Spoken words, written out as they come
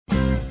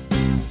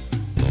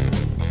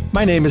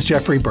My name is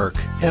Jeffrey Burke,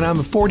 and I'm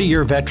a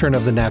 40-year veteran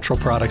of the natural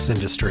products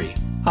industry.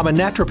 I'm a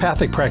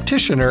naturopathic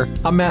practitioner,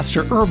 a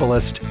master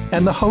herbalist,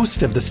 and the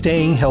host of the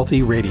Staying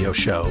Healthy radio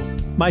show.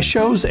 My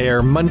shows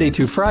air Monday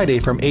through Friday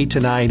from 8 to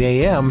 9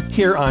 a.m.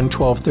 here on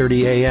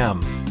 12:30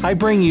 a.m. I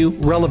bring you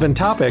relevant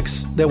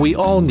topics that we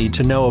all need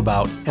to know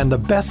about and the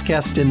best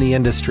guests in the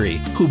industry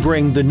who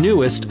bring the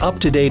newest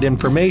up-to-date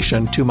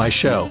information to my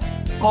show.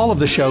 All of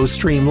the shows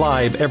stream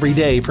live every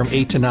day from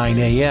 8 to 9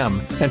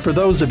 a.m. And for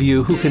those of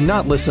you who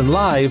cannot listen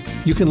live,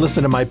 you can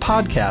listen to my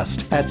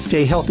podcast at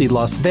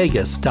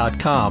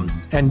StayHealthyLasVegas.com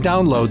and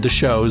download the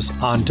shows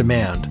on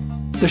demand.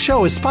 The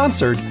show is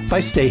sponsored by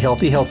Stay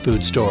Healthy Health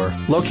Food Store,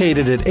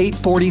 located at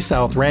 840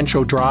 South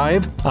Rancho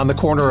Drive on the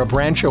corner of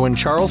Rancho and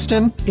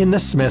Charleston in the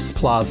Smiths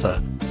Plaza.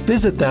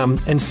 Visit them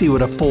and see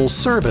what a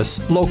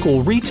full-service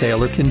local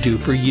retailer can do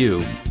for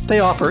you. They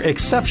offer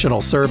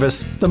exceptional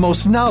service, the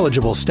most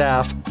knowledgeable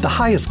staff, the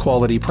highest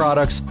quality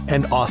products,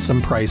 and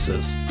awesome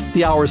prices.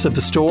 The hours of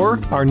the store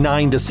are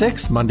 9 to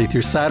 6, Monday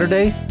through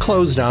Saturday,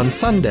 closed on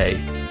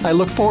Sunday. I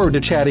look forward to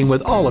chatting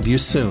with all of you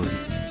soon.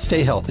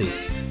 Stay healthy.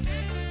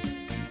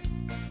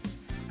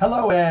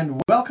 Hello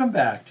and welcome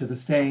back to the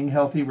Staying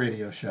Healthy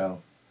radio show.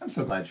 I'm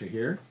so glad you're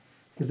here,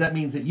 because that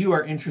means that you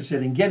are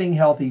interested in getting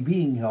healthy,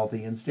 being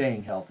healthy, and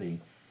staying healthy.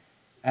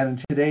 And in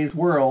today's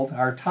world,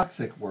 our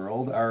toxic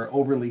world, our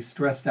overly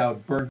stressed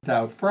out, burnt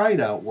out, fried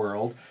out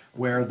world,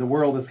 where the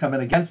world is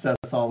coming against us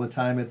all the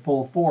time at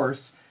full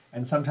force,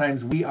 and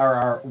sometimes we are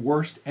our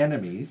worst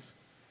enemies,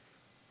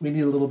 we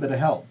need a little bit of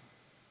help.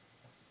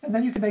 And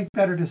then you can make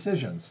better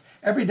decisions.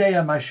 Every day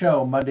on my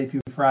show, Monday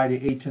through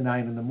Friday, 8 to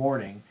 9 in the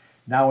morning,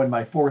 now in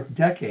my 4th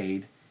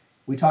decade,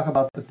 we talk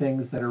about the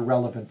things that are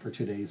relevant for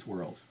today's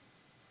world.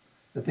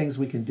 The things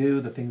we can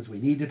do, the things we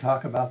need to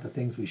talk about, the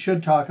things we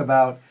should talk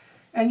about.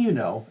 And you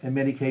know, in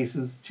many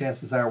cases,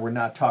 chances are we're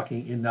not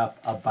talking enough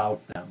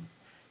about them.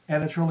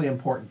 And it's really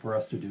important for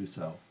us to do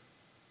so.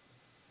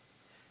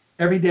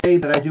 Every day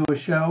that I do a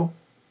show,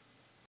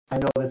 I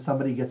know that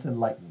somebody gets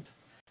enlightened.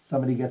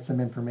 Somebody gets some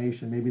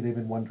information maybe they've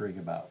been wondering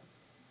about.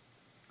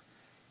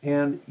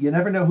 And you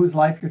never know whose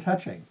life you're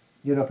touching.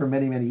 You know, for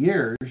many, many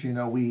years, you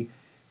know,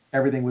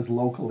 everything was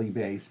locally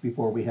based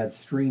before we had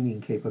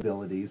streaming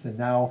capabilities. And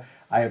now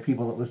I have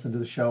people that listen to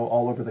the show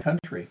all over the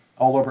country,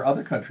 all over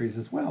other countries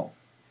as well.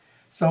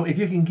 So if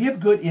you can give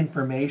good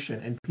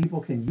information and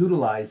people can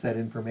utilize that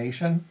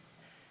information,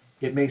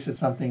 it makes it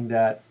something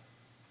that,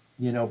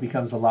 you know,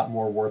 becomes a lot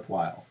more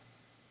worthwhile.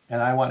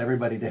 And I want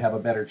everybody to have a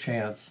better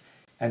chance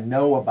and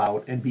know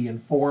about and be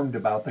informed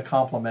about the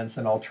complements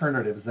and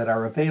alternatives that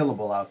are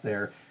available out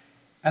there,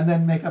 and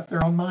then make up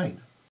their own mind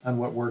on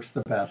what works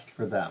the best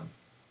for them.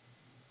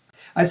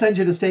 I send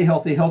you to Stay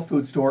Healthy Health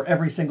Food Store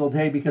every single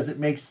day because it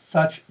makes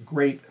such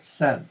great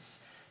sense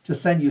to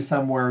send you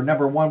somewhere,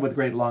 number one, with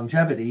great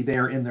longevity. They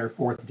are in their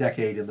 4th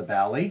decade in the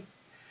Valley.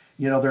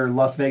 You know, they're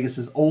Las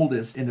Vegas's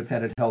oldest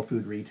independent health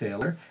food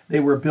retailer.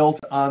 They were built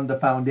on the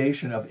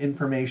foundation of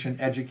information,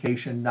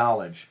 education,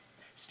 knowledge,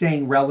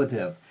 staying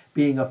relative,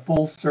 being a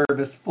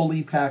full-service,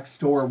 fully packed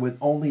store with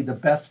only the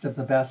best of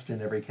the best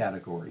in every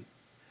category.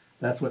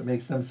 That's what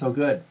makes them so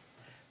good.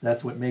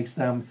 That's what makes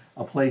them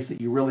a place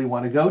that you really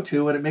want to go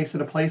to, and it makes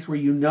it a place where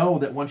you know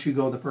that once you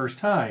go the first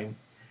time,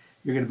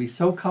 you're going to be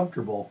so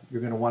comfortable,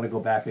 you're going to want to go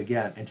back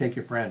again and take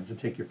your friends and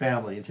take your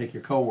family and take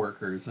your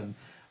coworkers and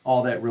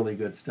all that really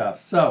good stuff.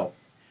 So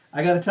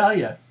I got to tell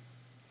you,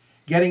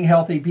 getting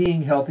healthy,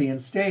 being healthy, and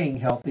staying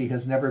healthy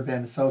has never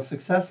been so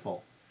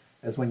successful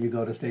as when you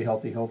go to Stay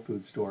Healthy Health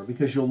Food Store,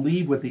 because you'll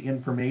leave with the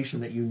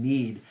information that you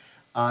need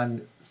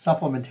on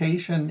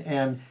supplementation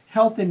and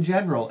health in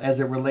general as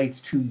it relates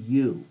to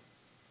you.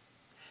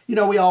 You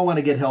know, we all want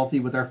to get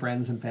healthy with our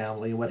friends and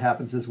family, and what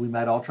happens is we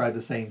might all try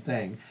the same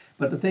thing.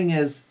 But the thing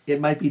is, it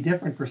might be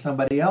different for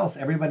somebody else.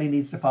 Everybody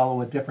needs to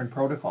follow a different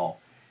protocol.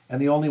 And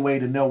the only way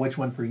to know which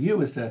one for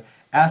you is to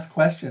ask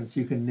questions so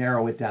you can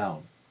narrow it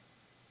down.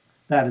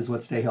 That is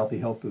what Stay Healthy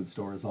Health Food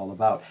Store is all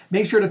about.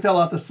 Make sure to fill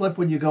out the slip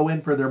when you go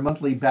in for their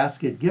monthly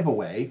basket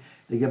giveaway.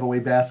 They give away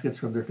baskets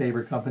from their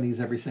favorite companies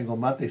every single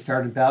month. They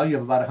start at value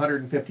of about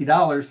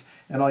 $150,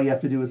 and all you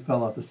have to do is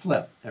fill out the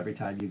slip every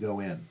time you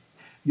go in.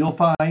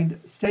 You'll find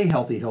Stay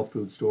Healthy Health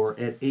Food Store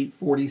at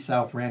 840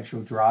 South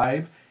Rancho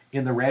Drive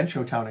in the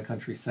Rancho Town and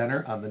Country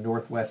Center on the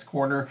northwest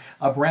corner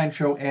of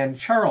Rancho and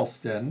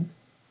Charleston,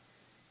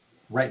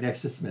 right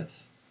next to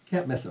Smith's.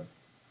 Can't miss them.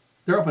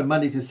 They're open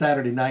Monday through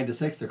Saturday, 9 to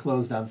 6. They're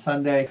closed on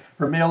Sunday.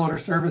 For mail order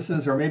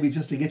services, or maybe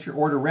just to get your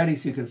order ready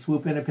so you can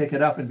swoop in and pick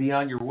it up and be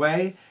on your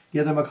way,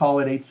 give them a call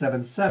at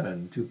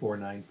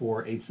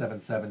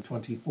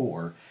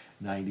 877-2494,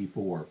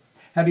 877-2494.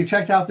 Have you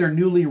checked out their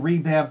newly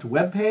revamped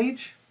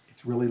webpage?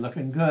 It's really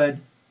looking good.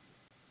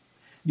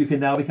 You can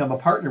now become a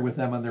partner with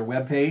them on their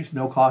webpage,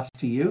 no cost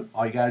to you.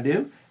 All you got to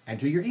do,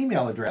 enter your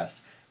email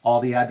address. All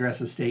the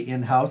addresses stay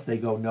in-house. They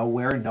go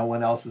nowhere. No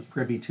one else is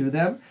privy to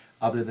them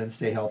other than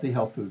Stay Healthy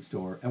Health Food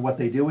Store. And what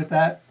they do with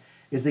that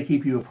is they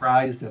keep you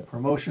apprised of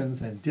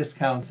promotions and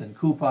discounts and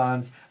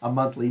coupons, a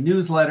monthly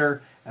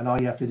newsletter, and all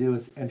you have to do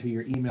is enter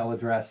your email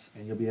address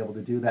and you'll be able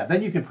to do that.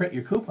 Then you can print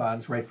your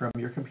coupons right from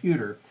your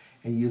computer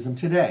and use them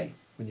today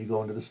when you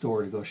go into the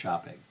store to go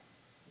shopping.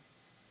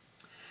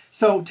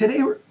 So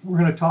today we're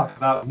going to talk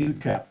about New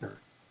Chapter.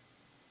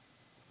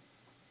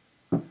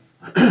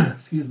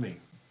 Excuse me.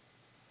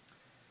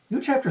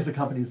 New Chapter is a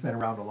company that's been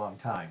around a long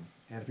time,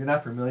 and if you're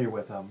not familiar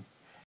with them,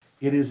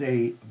 it is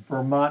a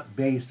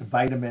Vermont-based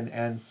vitamin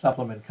and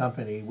supplement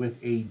company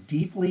with a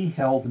deeply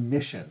held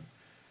mission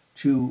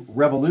to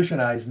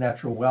revolutionize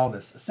natural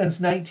wellness. Since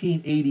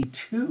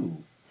 1982,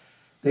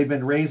 they've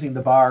been raising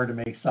the bar to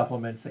make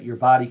supplements that your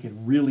body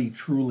can really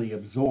truly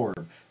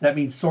absorb. That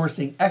means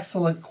sourcing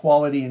excellent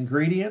quality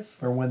ingredients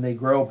for when they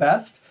grow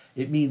best.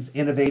 It means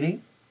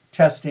innovating,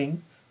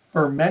 testing,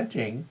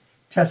 fermenting,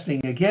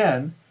 testing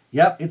again.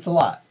 Yep, it's a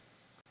lot.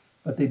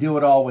 But they do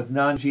it all with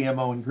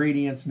non-GMO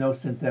ingredients, no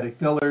synthetic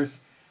fillers.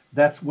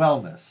 That's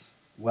wellness.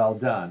 Well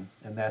done.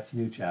 And that's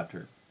New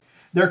Chapter.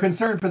 Their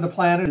concern for the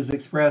planet is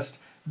expressed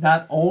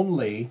not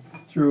only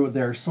through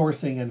their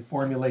sourcing and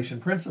formulation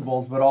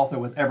principles, but also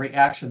with every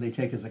action they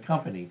take as a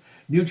company.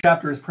 New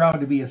Chapter is proud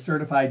to be a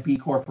certified B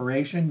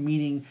Corporation,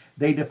 meaning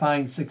they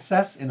define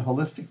success in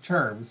holistic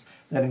terms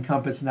that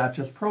encompass not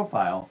just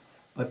profile,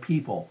 but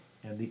people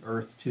and the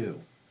earth too.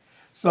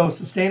 So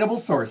sustainable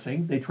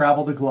sourcing, they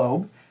travel the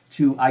globe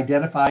to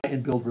identify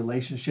and build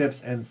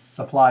relationships and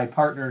supply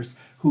partners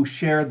who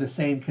share the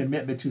same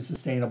commitment to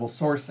sustainable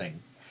sourcing,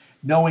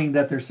 knowing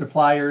that their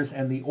suppliers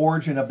and the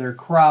origin of their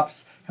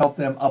crops help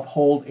them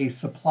uphold a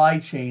supply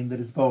chain that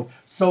is both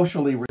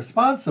socially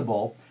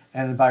responsible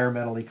and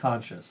environmentally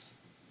conscious.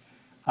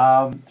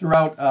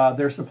 Throughout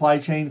their supply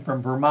chain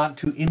from Vermont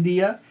to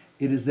India,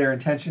 it is their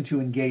intention to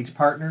engage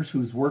partners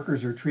whose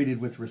workers are treated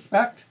with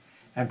respect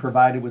and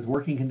provided with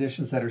working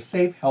conditions that are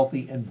safe,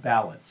 healthy, and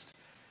balanced.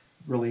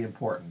 Really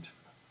important.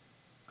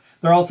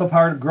 They're also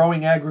part of a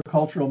growing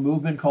agricultural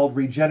movement called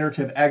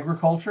regenerative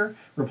agriculture,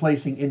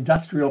 replacing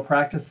industrial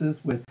practices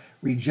with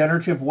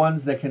regenerative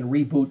ones that can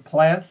reboot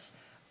plants,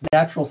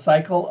 natural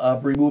cycle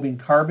of removing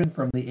carbon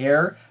from the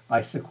air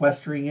by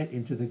sequestering it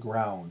into the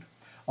ground.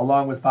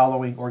 Along with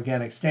following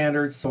organic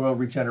standards, soil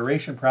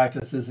regeneration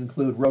practices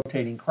include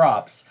rotating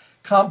crops,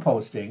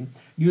 composting,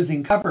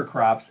 using cover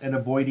crops, and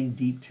avoiding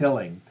deep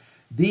tilling.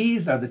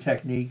 These are the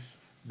techniques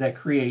that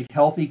create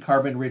healthy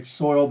carbon-rich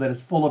soil that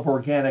is full of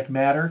organic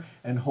matter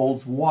and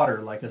holds water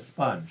like a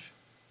sponge.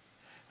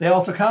 They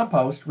also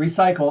compost,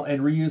 recycle,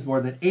 and reuse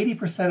more than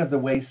 80% of the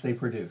waste they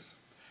produce.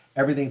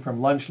 Everything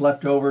from lunch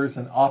leftovers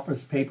and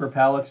office paper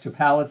pallets to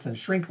pallets and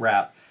shrink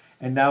wrap.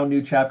 And now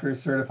New Chapter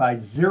is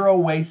certified zero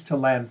waste to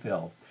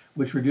landfill,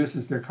 which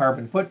reduces their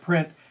carbon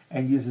footprint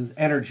and uses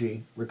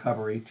energy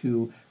recovery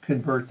to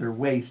convert their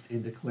waste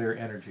into clear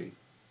energy.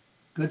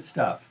 Good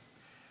stuff.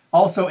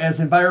 Also, as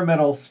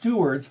environmental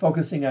stewards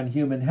focusing on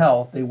human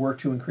health, they work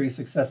to increase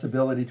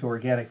accessibility to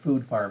organic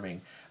food farming,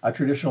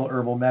 traditional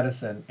herbal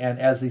medicine, and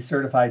as a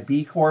certified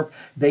B Corp,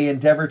 they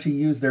endeavor to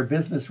use their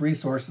business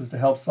resources to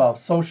help solve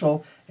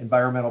social,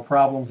 environmental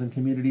problems in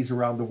communities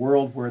around the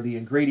world where the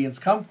ingredients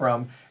come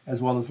from,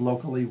 as well as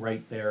locally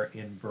right there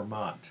in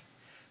Vermont.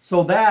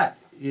 So that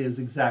is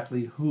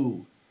exactly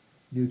who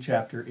New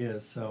Chapter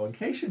is. So in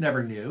case you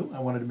never knew, I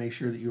wanted to make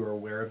sure that you were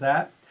aware of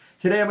that.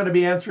 Today I'm going to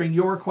be answering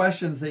your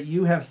questions that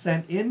you have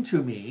sent in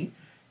to me,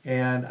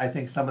 and I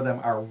think some of them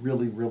are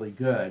really, really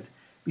good.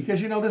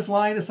 Because, you know, this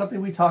line is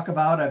something we talk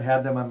about. I've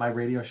had them on my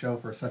radio show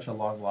for such a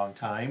long, long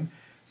time.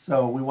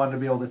 So we wanted to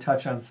be able to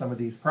touch on some of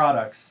these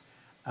products,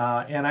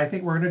 and I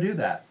think we're going to do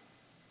that.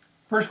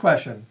 First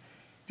question.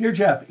 Dear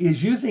Jeff,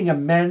 is using a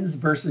men's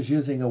versus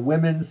using a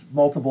women's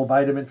multiple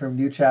vitamin from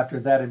New Chapter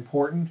that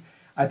important?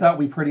 I thought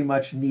we pretty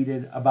much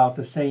needed about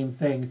the same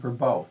thing for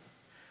both.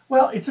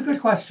 Well, it's a good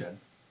question.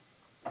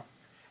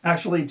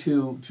 Actually,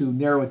 to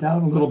narrow it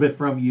down a little bit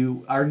from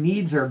you, our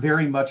needs are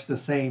very much the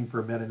same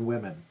for men and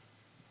women.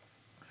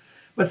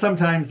 But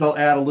sometimes they'll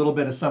add a little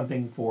bit of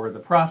something for the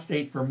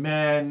prostate for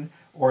men,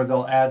 or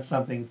they'll add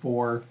something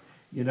for,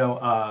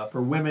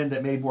 for women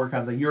that may work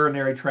on the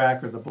urinary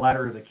tract or the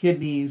bladder or the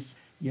kidneys.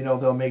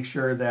 They'll make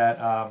sure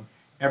that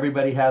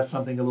everybody has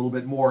something a little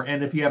bit more.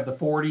 And if you have the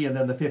 40 and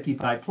then the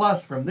 55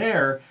 plus from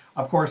there,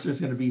 of course,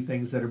 there's going to be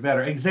things that are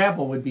better.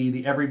 Example would be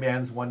the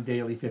Everyman's One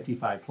Daily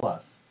 55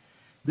 plus.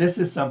 This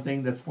is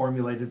something that's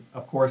formulated,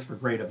 of course, for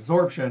great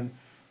absorption,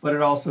 but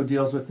it also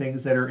deals with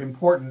things that are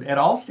important at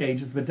all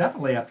stages, but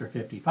definitely after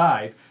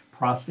 55,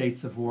 prostate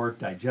support,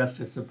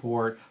 digestive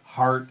support,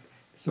 heart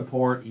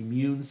support,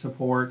 immune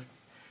support.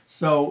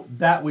 So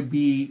that would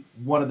be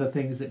one of the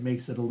things that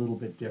makes it a little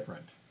bit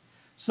different.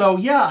 So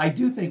yeah, I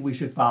do think we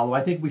should follow.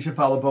 I think we should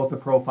follow both the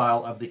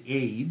profile of the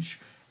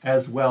age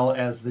as well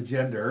as the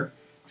gender,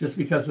 just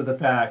because of the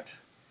fact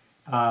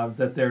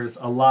that there's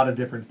a lot of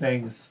different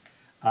things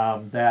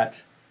that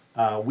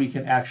we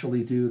can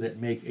actually do that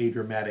make a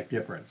dramatic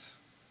difference.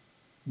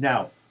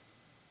 Now,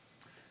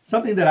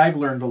 something that I've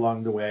learned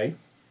along the way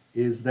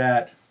is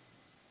that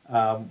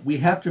we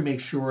have to make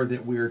sure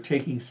that we're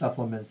taking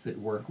supplements that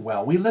work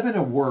well. We live in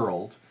a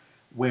world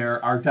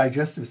where our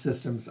digestive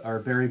systems are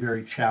very,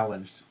 very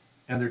challenged,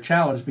 and they're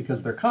challenged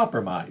because they're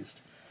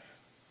compromised.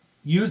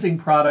 Using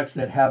products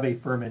that have a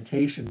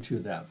fermentation to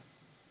them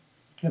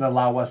can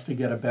allow us to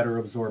get a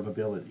better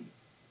absorbability.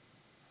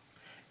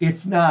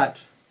 It's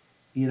not,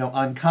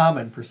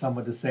 uncommon for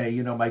someone to say,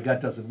 my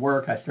gut doesn't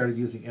work. I started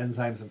using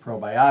enzymes and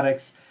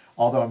probiotics.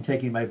 Although I'm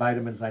taking my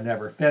vitamins, I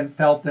never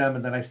felt them.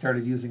 And then I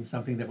started using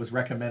something that was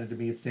recommended to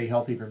me at Stay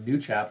Healthy from New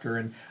Chapter,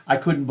 and I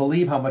couldn't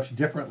believe how much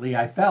differently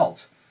I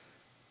felt.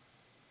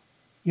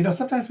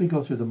 Sometimes we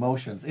go through the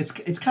motions.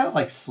 It's kind of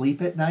like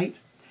sleep at night.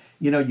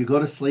 You go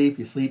to sleep,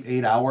 you sleep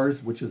 8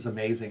 hours, which is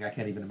amazing. I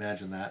can't even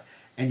imagine that.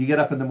 And you get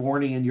up in the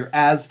morning and you're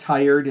as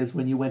tired as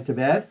when you went to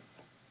bed.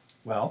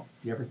 Well,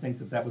 do you ever think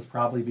that was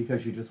probably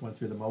because you just went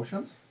through the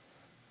motions?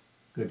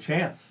 Good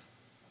chance.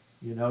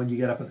 And you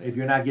get up, if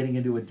you're not getting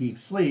into a deep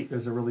sleep,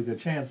 there's a really good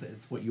chance that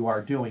it's what you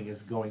are doing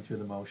is going through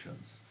the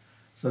motions.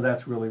 So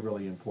that's really,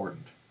 really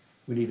important.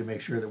 We need to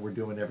make sure that we're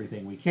doing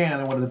everything we can.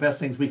 And one of the best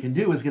things we can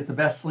do is get the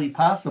best sleep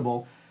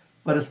possible.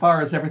 But as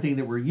far as everything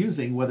that we're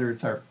using, whether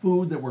it's our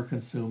food that we're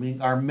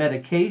consuming, our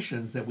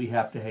medications that we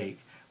have to take,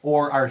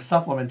 or our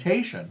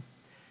supplementation,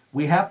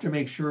 we have to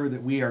make sure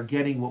that we are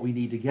getting what we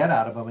need to get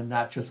out of them and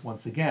not just,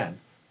 once again,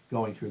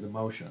 going through the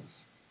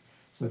motions.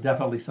 So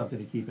definitely something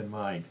to keep in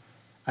mind.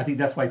 I think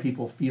that's why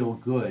people feel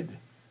good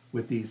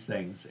with these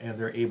things and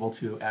they're able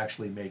to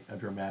actually make a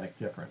dramatic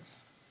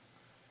difference.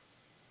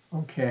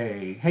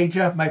 Okay. Hey,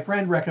 Jeff, my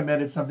friend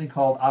recommended something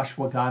called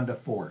Ashwagandha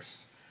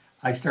Force.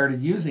 I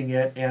started using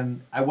it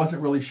and I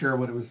wasn't really sure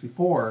what it was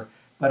before,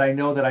 but I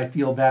know that I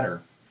feel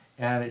better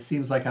and it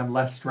seems like I'm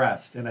less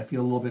stressed and I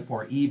feel a little bit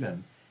more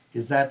even.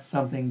 Is that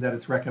something that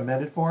it's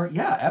recommended for?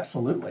 Yeah,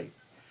 absolutely.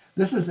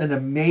 This is an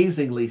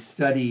amazingly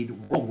studied,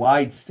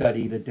 worldwide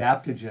studied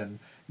adaptogen.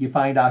 You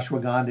find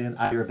ashwagandha in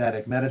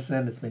Ayurvedic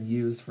medicine. It's been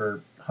used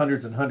for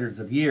hundreds and hundreds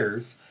of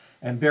years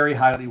and very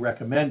highly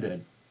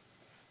recommended.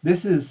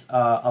 This is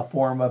a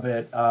form of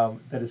it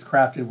that is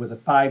crafted with a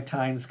 5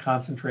 times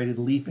concentrated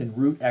leaf and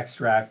root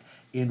extract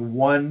in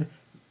one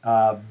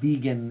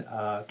vegan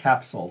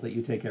capsule that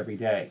you take every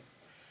day.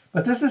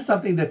 But this is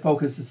something that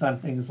focuses on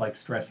things like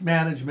stress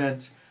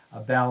management,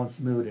 a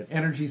balanced mood and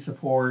energy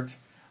support.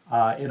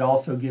 It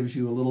also gives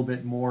you a little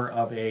bit more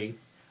of a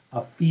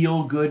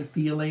feel-good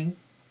feeling.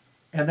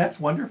 And that's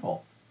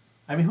wonderful.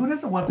 I mean, who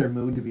doesn't want their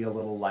mood to be a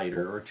little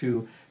lighter or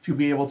to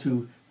be able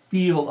to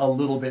feel a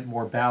little bit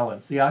more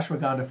balanced? The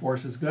ashwagandha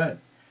force is good.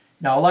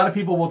 Now, a lot of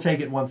people will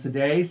take it once a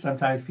day.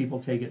 Sometimes people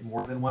take it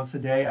more than once a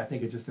day. I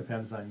think it just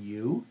depends on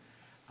you.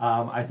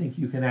 I think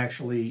you can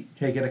actually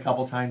take it a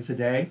couple times a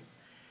day.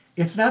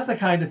 It's not the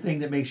kind of thing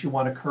that makes you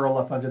want to curl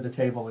up under the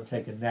table and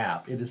take a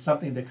nap. It is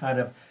something that kind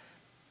of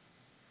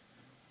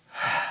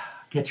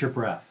gets your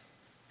breath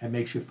and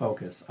makes you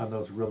focus on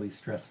those really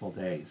stressful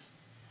days.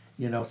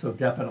 So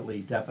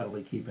definitely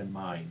keep in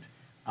mind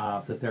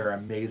that there are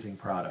amazing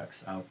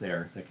products out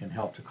there that can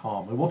help to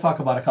calm. And we'll talk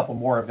about a couple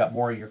more. I've got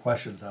more of your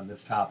questions on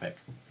this topic.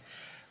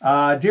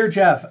 Dear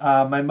Jeff,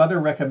 my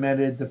mother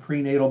recommended the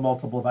prenatal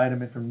multiple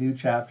vitamin from New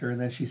Chapter, and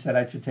then she said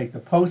I should take the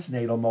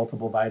postnatal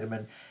multiple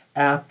vitamin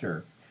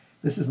after.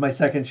 This is my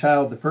second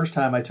child. The first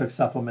time I took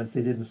supplements,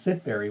 they didn't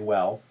sit very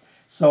well.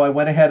 So I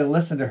went ahead and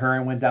listened to her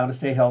and went down to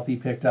Stay Healthy,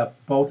 picked up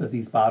both of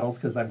these bottles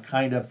because I'm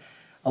kind of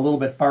a little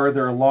bit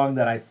farther along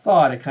than I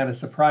thought. It kind of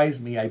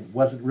surprised me. I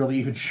wasn't really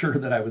even sure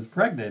that I was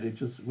pregnant. It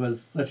just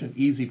was such an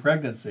easy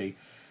pregnancy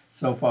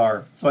so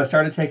far. So I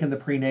started taking the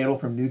prenatal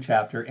from New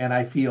Chapter, and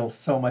I feel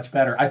so much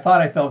better. I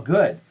thought I felt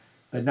good,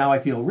 but now I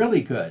feel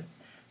really good.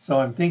 So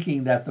I'm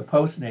thinking that the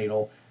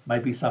postnatal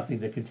might be something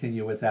to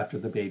continue with after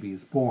the baby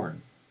is born.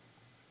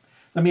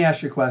 Let me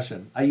ask you a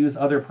question. I use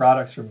other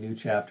products from New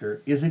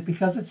Chapter. Is it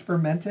because it's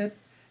fermented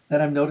that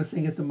I'm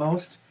noticing it the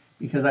most?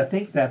 Because I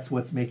think that's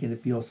what's making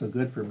it feel so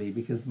good for me,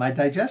 because my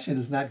digestion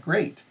is not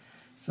great.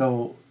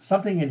 So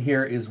something in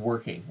here is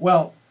working.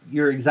 Well,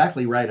 you're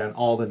exactly right on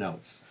all the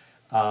notes.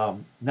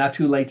 Not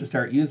too late to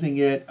start using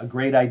it. A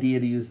great idea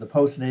to use the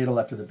postnatal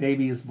after the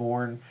baby is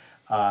born.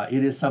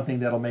 It is something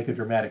that'll make a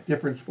dramatic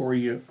difference for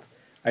you.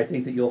 I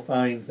think that you'll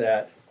find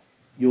that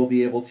you'll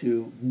be able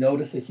to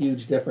notice a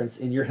huge difference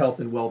in your health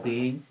and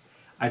well-being.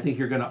 I think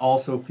you're going to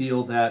also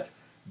feel that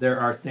there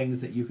are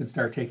things that you can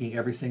start taking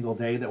every single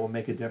day that will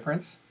make a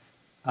difference.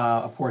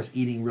 Of course,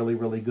 eating really,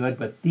 really good,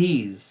 but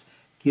these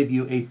give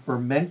you a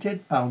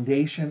fermented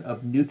foundation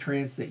of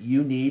nutrients that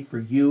you need for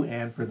you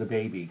and for the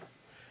baby.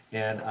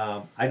 And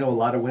I know a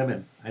lot of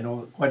women, I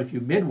know quite a few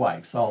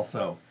midwives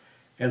also,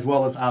 as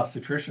well as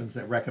obstetricians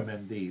that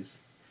recommend these,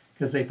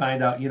 because they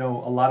find out, a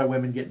lot of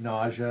women get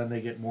nausea and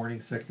they get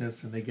morning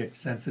sickness and they get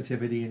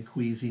sensitivity and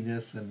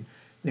queasiness and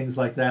things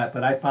like that.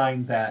 But I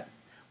find that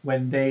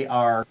when they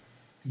are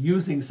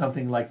using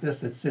something like this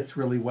that sits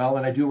really well,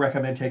 and I do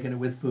recommend taking it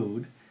with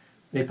food,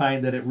 they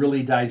find that it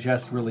really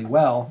digests really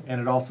well,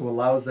 and it also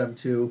allows them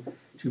to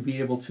be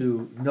able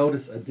to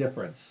notice a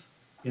difference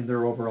in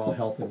their overall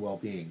health and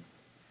well-being.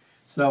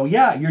 So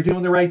yeah, you're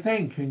doing the right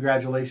thing.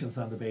 Congratulations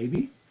on the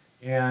baby.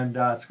 And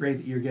it's great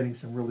that you're getting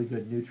some really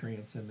good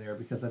nutrients in there,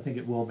 because I think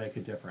it will make a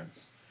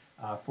difference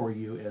for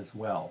you as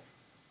well.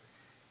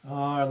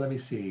 Let me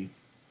see.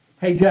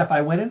 Hey, Jeff,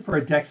 I went in for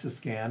a DEXA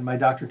scan. My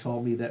doctor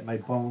told me that my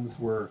bones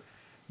were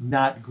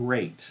not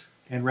great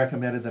and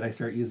recommended that I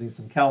start using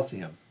some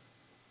calcium.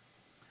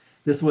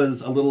 This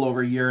was a little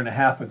over a year and a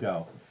half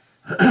ago.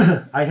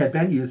 I had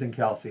been using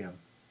calcium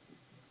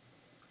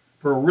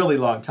for a really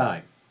long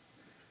time,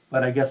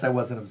 but I guess I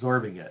wasn't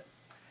absorbing it.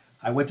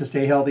 I went to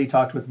Stay Healthy,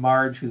 talked with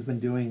Marge, who's been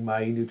doing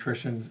my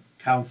nutrition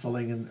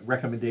counseling and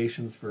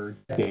recommendations for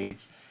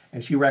decades,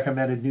 and she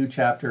recommended New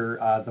Chapter,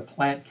 the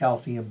Plant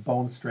Calcium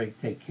Bone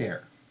Strength Take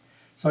Care.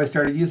 So I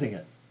started using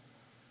it.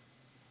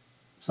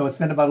 So it's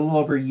been about a little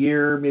over a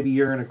year, maybe a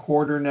year and a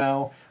quarter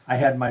now. I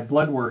had my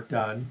blood work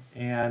done,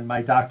 and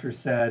my doctor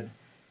said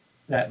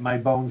that my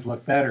bones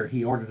look better.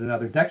 He ordered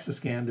another DEXA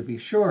scan to be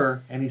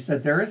sure, and he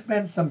said there has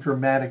been some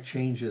dramatic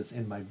changes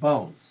in my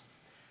bones.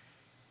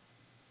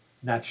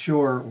 Not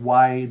sure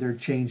why they're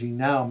changing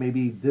now.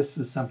 Maybe this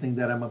is something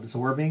that I'm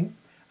absorbing.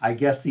 I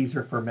guess these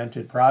are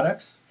fermented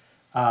products,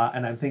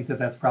 and I think that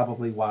that's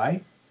probably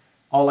why.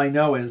 All I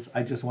know is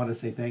I just want to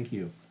say thank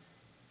you.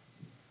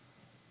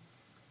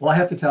 Well, I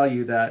have to tell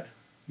you that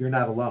you're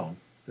not alone.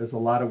 There's a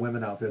lot of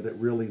women out there that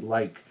really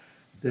like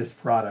this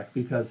product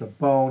because of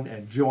bone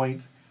and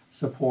joint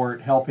support,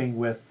 helping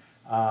with,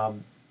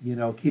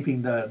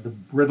 keeping the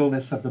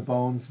brittleness of the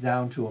bones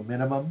down to a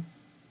minimum.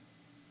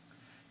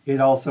 It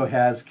also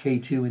has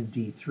K2 and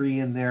D3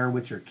 in there,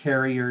 which are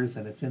carriers,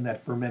 and it's in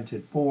that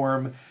fermented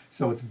form.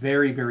 So it's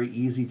very, very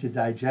easy to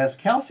digest.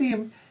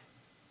 Calcium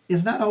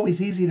is not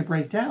always easy to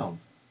break down.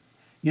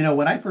 You know,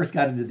 when I first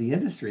got into the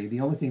industry,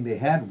 the only thing they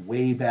had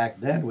way back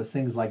then was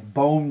things like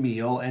bone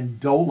meal and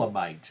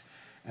dolomite.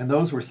 And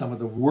those were some of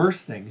the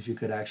worst things you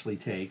could actually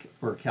take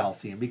for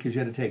calcium because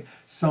you had to take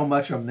so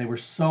much of them. They were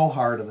so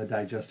hard on the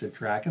digestive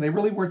tract, and they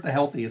really weren't the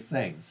healthiest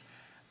things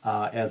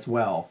as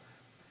well.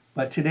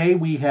 But today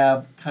we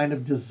have kind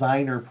of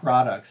designer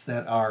products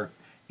that are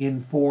in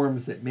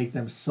forms that make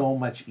them so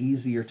much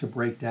easier to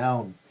break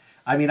down.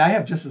 I mean, I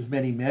have just as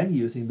many men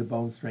using the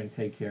Bone Strength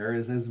Take Care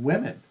as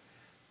women.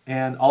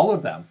 And all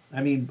of them.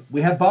 I mean,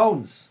 we have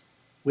bones.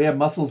 We have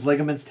muscles,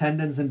 ligaments,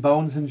 tendons, and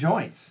bones and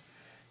joints.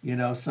 You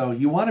know, so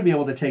you want to be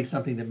able to take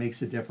something that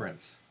makes a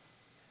difference.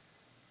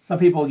 Some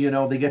people,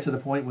 they get to the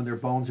point when their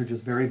bones are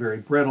just very, very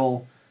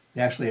brittle.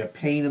 They actually have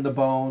pain in the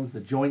bones.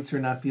 The joints are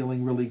not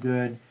feeling really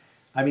good.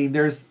 I mean,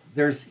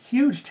 there's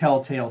huge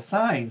telltale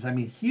signs. I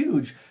mean,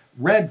 huge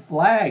red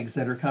flags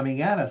that are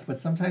coming at us, but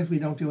sometimes we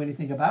don't do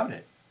anything about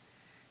it.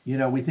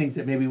 We think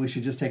that maybe we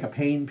should just take a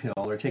pain pill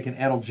or take an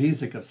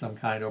analgesic of some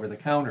kind over the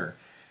counter.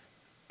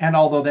 And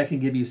although that can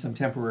give you some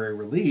temporary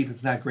relief,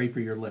 it's not great for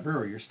your liver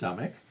or your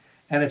stomach.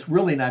 And it's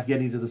really not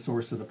getting to the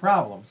source of the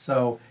problem.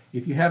 So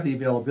if you have the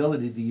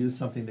availability to use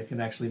something that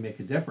can actually make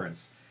a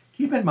difference,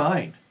 keep in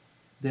mind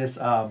this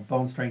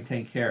Bone Strength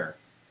Take Care.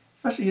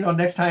 Especially,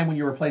 next time when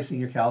you're replacing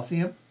your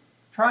calcium,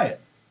 try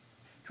it.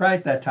 Try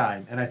it that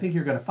time. And I think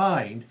you're going to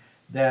find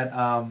that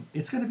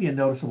it's going to be a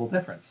noticeable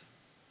difference.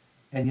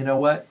 And you know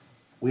what?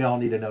 We all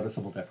need a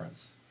noticeable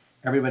difference.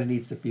 Everybody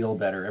needs to feel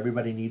better.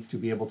 Everybody needs to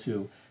be able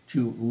to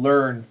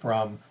learn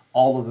from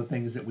all of the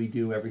things that we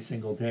do every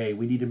single day.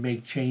 We need to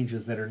make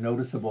changes that are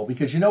noticeable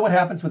because you know what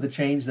happens with a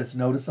change that's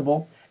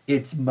noticeable?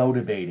 It's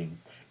motivating.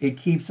 It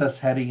keeps us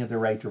heading in the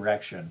right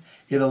direction.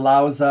 It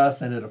allows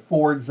us and it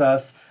affords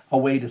us a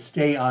way to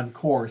stay on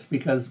course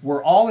because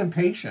we're all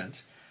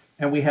impatient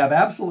and we have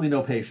absolutely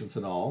no patience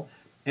at all.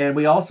 And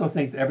we also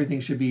think that everything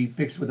should be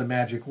fixed with a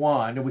magic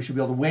wand, and we should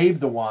be able to wave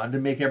the wand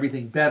and make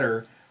everything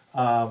better.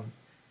 All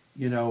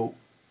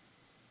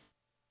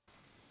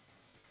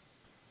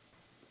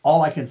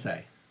I can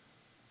say,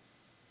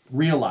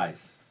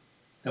 realize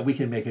that we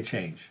can make a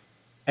change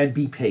and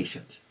be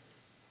patient.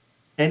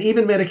 And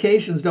even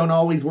medications don't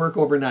always work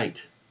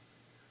overnight.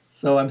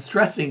 So I'm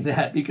stressing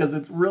that because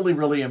it's really,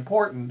 really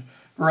important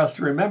for us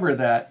to remember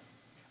that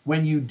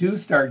when you do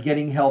start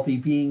getting healthy,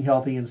 being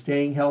healthy, and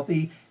staying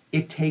healthy,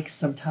 it takes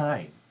some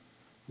time.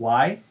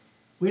 Why?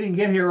 We didn't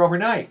get here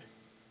overnight.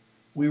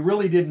 We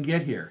really didn't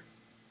get here.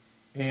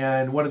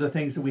 And one of the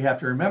things that we have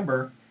to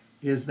remember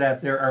is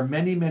that there are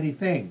many, many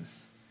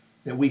things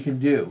that we can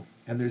do.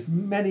 And there's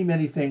many,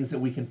 many things that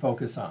we can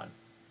focus on.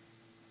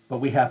 But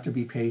we have to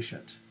be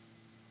patient.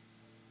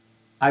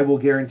 I will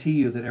guarantee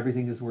you that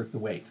everything is worth the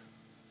wait.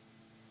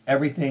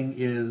 Everything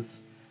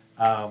is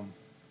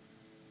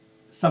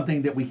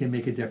something that we can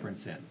make a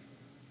difference in.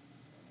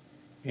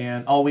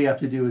 And all we have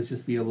to do is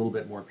just be a little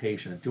bit more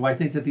patient. Do I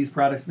think that these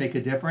products make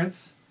a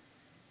difference?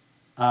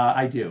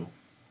 I do.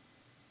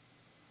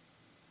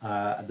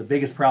 The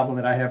biggest problem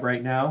that I have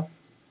right now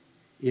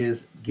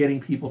is getting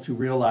people to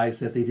realize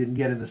that they didn't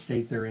get in the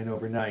state they're in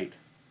overnight.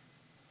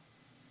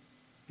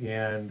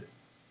 And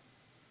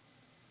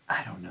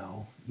I don't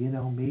know,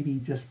 maybe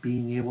just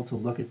being able to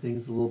look at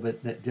things a little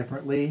bit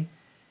differently,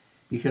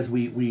 because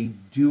we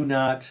do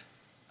not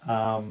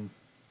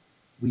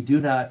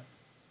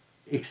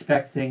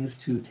expect things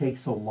to take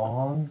so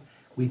long.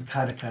 We've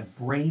kind of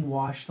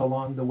brainwashed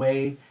along the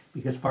way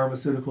because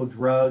pharmaceutical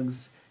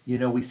drugs,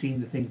 we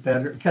seem to think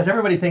better because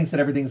everybody thinks that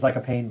everything's like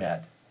a pain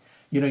med.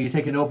 You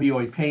take an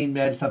opioid pain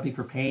med, something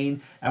for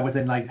pain, and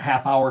within like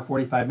half hour,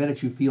 45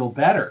 minutes, you feel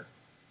better.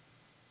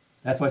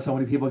 That's why so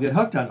many people get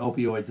hooked on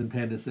opioids and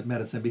pain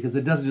medicine, because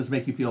it doesn't just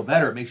make you feel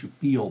better, it makes you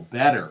feel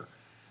better.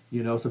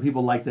 So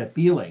people like that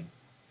feeling.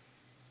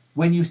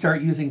 When you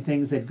start using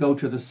things that go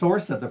to the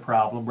source of the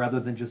problem rather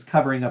than just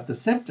covering up the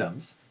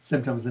symptoms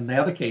in the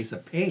other case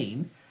of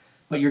pain,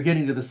 but you're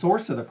getting to the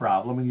source of the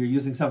problem and you're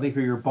using something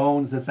for your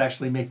bones that's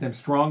actually make them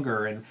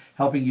stronger and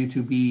helping you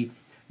to be,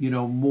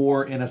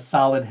 more in a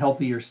solid,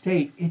 healthier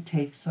state, it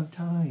takes some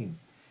time.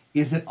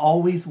 Is it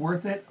always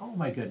worth it? Oh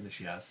my goodness,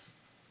 yes.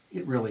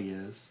 It really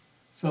is.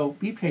 So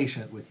be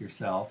patient with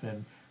yourself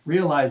and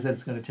realize that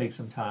it's going to take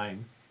some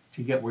time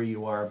to get where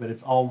you are, but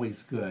it's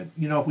always good.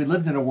 If we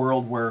lived in a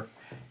world where,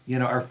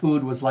 our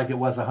food was like it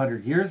was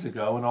 100 years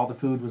ago and all the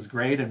food was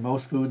great and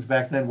most foods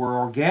back then were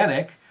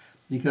organic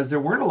because there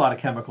weren't a lot of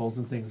chemicals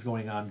and things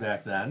going on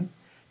back then.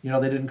 They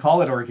didn't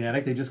call it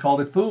organic, they just called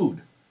it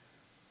food.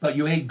 But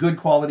you ate good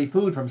quality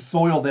food from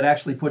soil that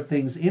actually put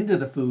things into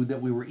the food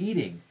that we were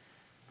eating.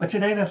 But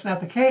today that's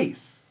not the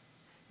case.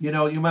 You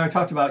might have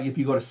talked about if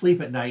you go to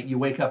sleep at night, you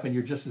wake up and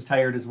you're just as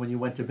tired as when you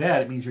went to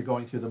bed, it means you're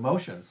going through the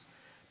motions.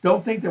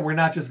 Don't think that we're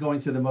not just going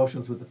through the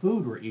motions with the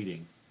food we're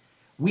eating.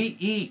 We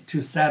eat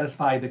to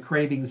satisfy the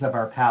cravings of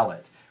our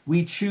palate.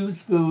 We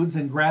choose foods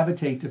and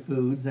gravitate to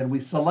foods, and we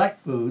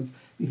select foods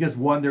because,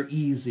 one, they're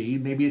easy,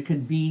 maybe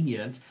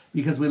convenient,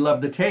 because we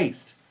love the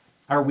taste.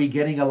 Are we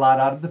getting a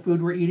lot out of the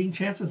food we're eating?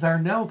 Chances are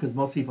no, because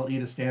most people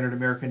eat a standard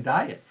American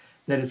diet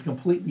that is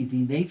completely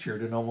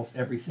denatured in almost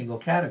every single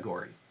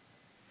category.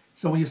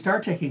 So when you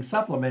start taking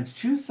supplements,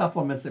 choose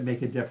supplements that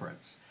make a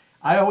difference.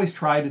 I always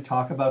try to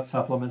talk about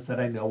supplements that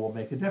I know will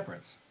make a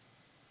difference.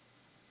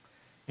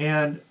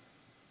 And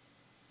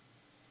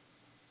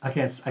I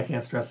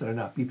can't stress it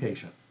enough. Be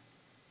patient,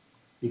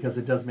 because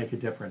it does make a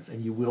difference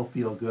and you will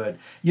feel good.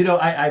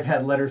 I've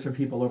had letters from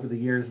people over the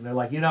years and they're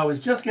like, I was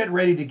just getting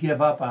ready to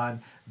give up on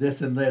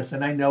this and this.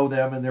 And I know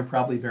them and they're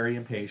probably very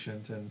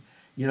impatient. And,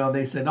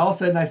 they said, all of a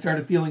sudden I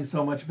started feeling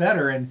so much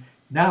better and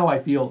now I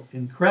feel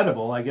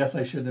incredible. I guess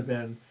I shouldn't have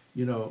been,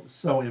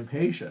 so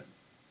impatient.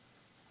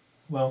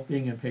 Well,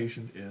 being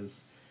impatient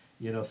is,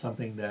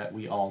 something that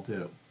we all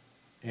do.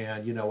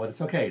 And you know what?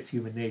 It's okay. It's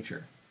human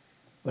nature.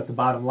 But the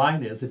bottom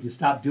line is, if you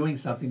stopped doing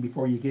something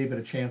before you gave it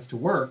a chance to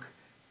work,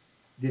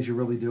 did you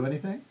really do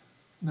anything?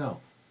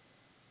 No.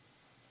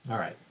 All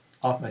right,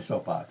 off my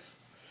soapbox.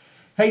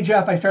 Hey,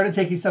 Jeff, I started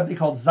taking something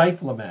called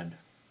Zyflamend.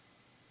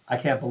 I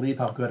can't believe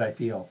how good I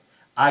feel.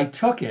 I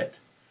took it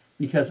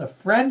because a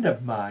friend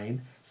of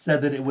mine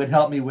said that it would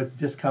help me with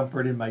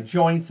discomfort in my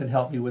joints and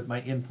help me with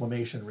my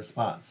inflammation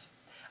response.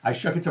 I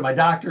shook it to my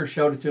doctor,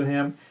 showed it to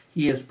him.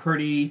 He is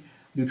pretty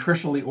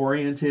nutritionally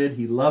oriented.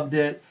 He loved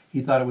it. He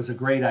thought it was a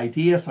great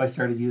idea, so I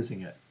started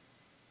using it.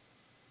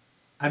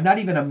 I'm not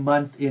even a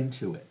month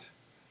into it,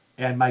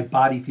 and my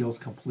body feels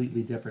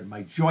completely different.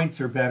 My joints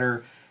are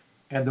better,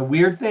 and the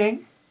weird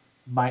thing,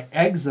 my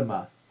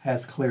eczema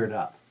has cleared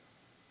up.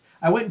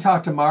 I went and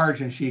talked to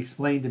Marge, and she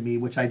explained to me,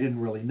 which I didn't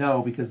really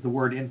know, because the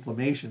word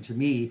inflammation to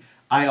me,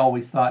 I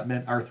always thought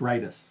meant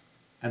arthritis,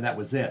 and that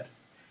was it.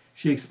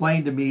 She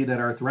explained to me that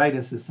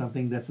arthritis is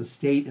something that's a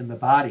state in the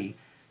body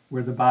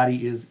where the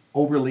body is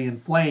overly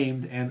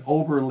inflamed and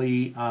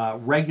overly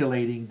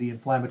regulating the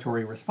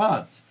inflammatory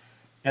response.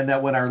 And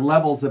that when our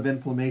levels of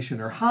inflammation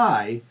are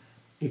high,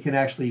 it can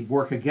actually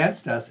work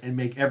against us and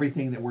make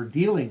everything that we're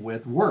dealing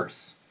with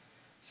worse.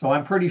 So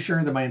I'm pretty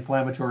sure that my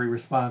inflammatory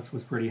response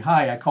was pretty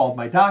high. I called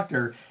my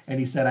doctor and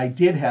he said I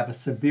did have a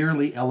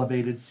severely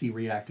elevated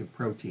C-reactive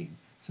protein.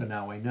 So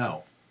now I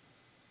know.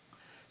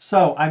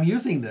 So I'm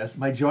using this.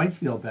 My joints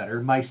feel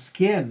better. My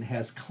skin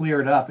has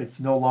cleared up. It's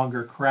no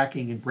longer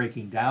cracking and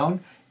breaking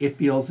down. It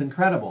feels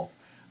incredible.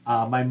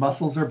 My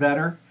muscles are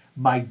better.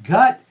 My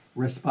gut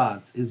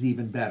response is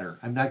even better.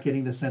 I'm not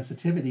getting the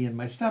sensitivity in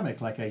my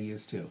stomach like I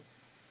used to.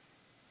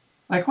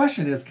 My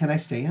question is, can I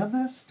stay on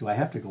this? Do I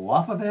have to go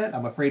off of it?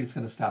 I'm afraid it's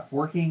going to stop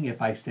working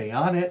if I stay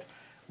on it.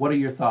 What are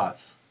your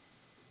thoughts?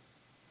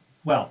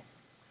 Well,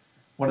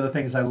 one of the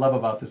things I love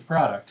about this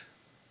product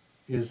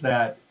is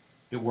that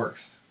it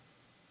works.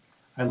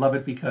 I love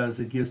it because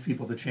it gives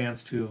people the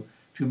chance to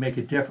make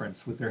a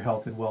difference with their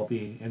health and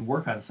well-being and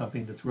work on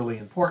something that's really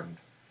important,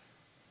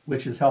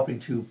 which is helping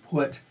to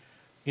put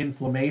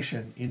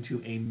inflammation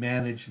into a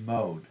managed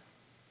mode,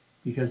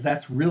 because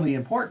that's really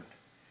important.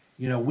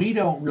 We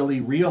don't really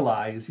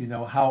realize,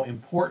 how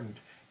important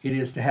it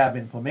is to have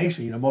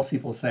inflammation. Most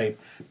people say,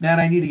 man,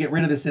 I need to get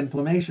rid of this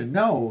inflammation.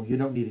 No, you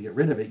don't need to get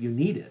rid of it. You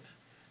need it.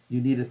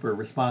 You need it for a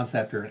response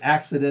after an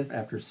accident,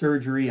 after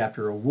surgery,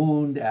 after a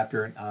wound,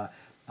 after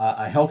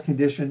a health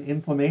condition.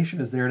 Inflammation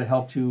is there to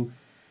help to,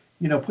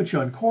 put you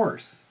on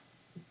course,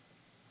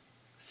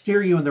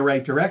 steer you in the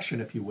right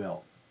direction, if you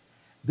will.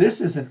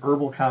 This is an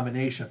herbal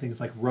combination of things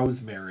like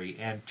rosemary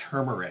and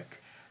turmeric,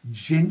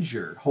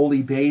 ginger,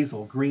 holy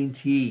basil, green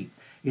tea.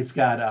 It's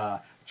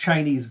got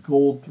Chinese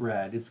gold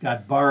thread. It's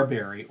got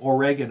barberry,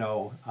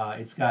 oregano.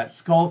 It's got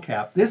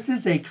skullcap. This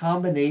is a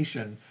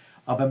combination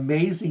of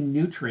amazing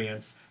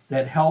nutrients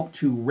that help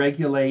to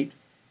regulate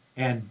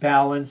and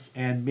balance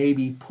and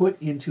maybe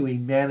put into a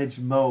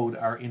managed mode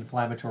our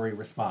inflammatory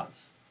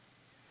response.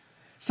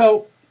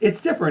 So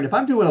it's different. If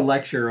I'm doing a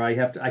lecture,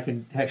 I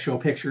can show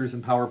pictures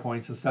and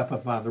PowerPoints and stuff.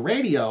 If I'm on the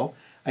radio,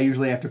 I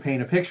usually have to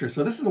paint a picture.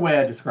 So this is the way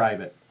I describe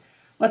it.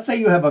 Let's say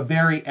you have a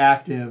very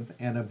active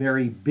and a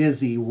very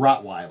busy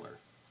Rottweiler,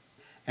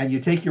 and you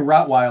take your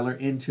Rottweiler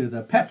into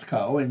the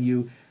Petco,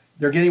 and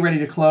they're getting ready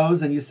to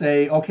close, and you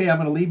say, okay, I'm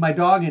going to leave my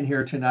dog in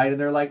here tonight, and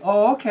they're like,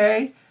 oh,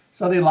 okay.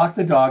 So they lock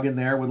the dog in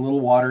there with a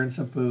little water and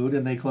some food,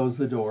 and they close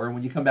the door. And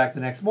when you come back the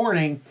next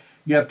morning,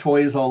 you have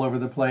toys all over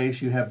the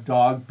place. You have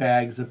dog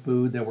bags of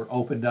food that were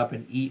opened up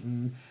and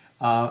eaten.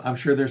 I'm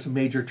sure there's some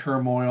major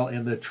turmoil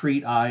in the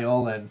treat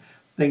aisle and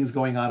things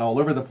going on all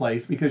over the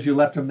place because you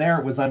left them there.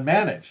 It was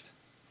unmanaged.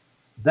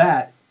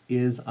 That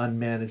is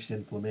unmanaged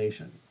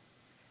inflammation.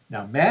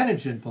 Now,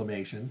 managed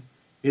inflammation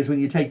is when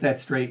you take that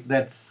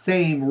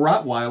same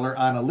Rottweiler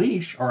on a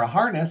leash or a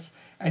harness,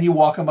 and you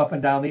walk them up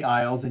and down the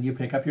aisles, and you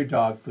pick up your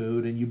dog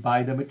food, and you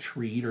buy them a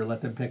treat or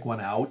let them pick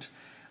one out,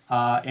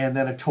 and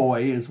then a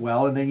toy as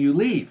well, and then you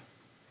leave.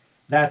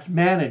 That's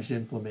managed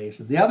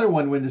inflammation. The other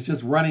one, when it's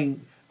just running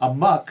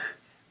amok,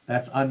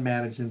 that's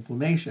unmanaged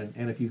inflammation.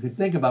 And if you could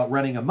think about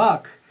running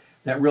amok,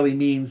 that really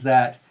means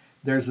that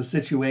there's a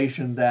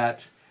situation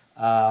that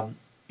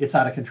it's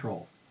out of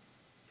control.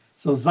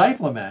 So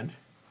Zyflament,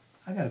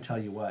 I got to tell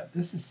you what,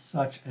 this is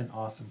such an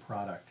awesome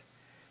product.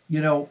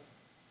 You know,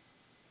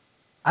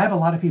 I have a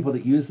lot of people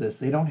that use this.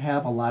 They don't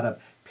have a lot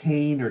of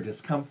pain or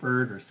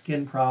discomfort or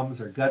skin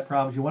problems or gut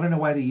problems. You want to know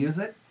why they use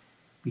it?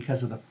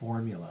 Because of the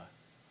formula.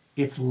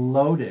 It's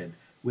loaded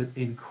with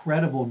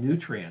incredible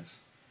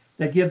nutrients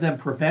that give them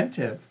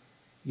preventive,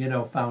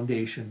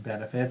 foundation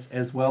benefits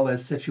as well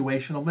as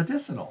situational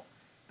medicinal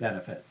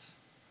benefits.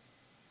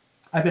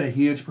 I've been a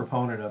huge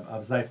proponent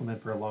of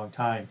Zyflament for a long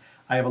time.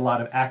 I have a lot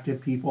of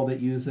active people that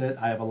use it.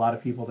 I have a lot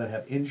of people that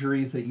have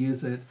injuries that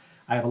use it.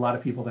 I have a lot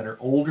of people that are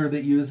older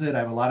that use it. I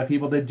have a lot of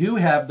people that do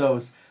have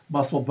those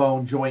muscle,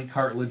 bone, joint,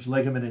 cartilage,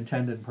 ligament, and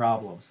tendon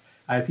problems.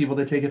 I have people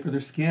that take it for their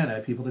skin. I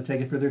have people that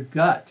take it for their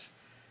gut.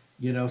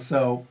 And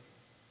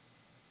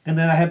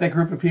then I have that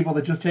group of people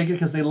that just take it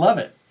because they love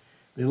it.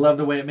 They love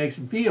the way it makes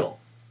them feel.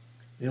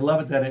 They love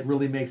it that it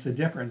really makes a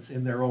difference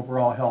in their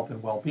overall health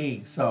and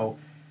well-being. So,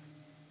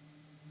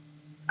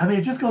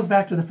 it just goes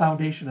back to the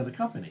foundation of the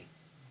company.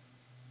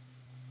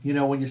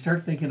 When you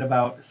start thinking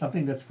about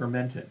something that's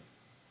fermented,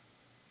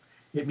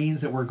 it means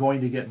that we're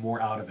going to get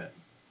more out of it.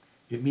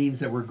 It means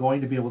that we're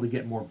going to be able to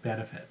get more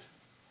benefit.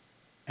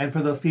 And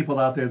for those people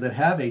out there that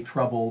have a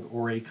troubled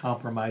or a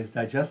compromised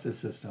digestive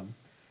system,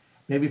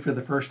 maybe for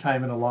the first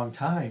time in a long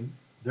time,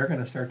 they're going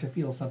to start to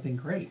feel something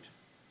great.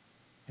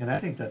 And I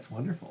think that's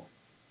wonderful.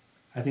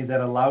 I think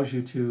that allows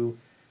you to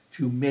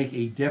make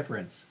a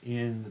difference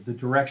in the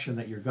direction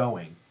that you're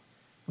going,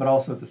 but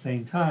also at the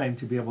same time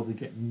to be able to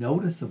get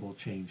noticeable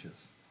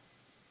changes.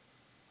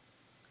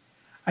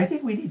 I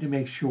think we need to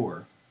make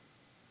sure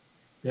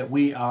that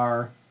we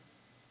are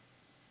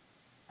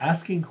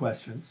asking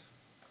questions,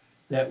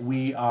 that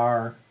we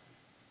are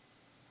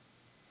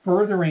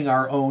furthering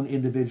our own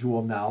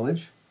individual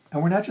knowledge,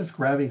 and we're not just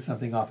grabbing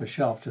something off a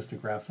shelf just to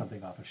grab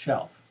something off a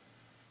shelf,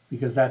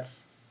 because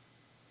that's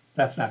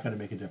not going to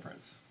make a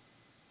difference.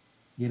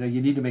 You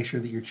need to make sure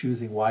that you're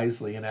choosing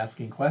wisely and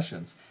asking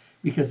questions,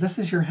 because this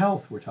is your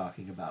health we're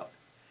talking about.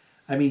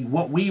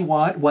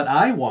 What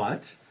I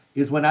want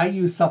is when I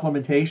use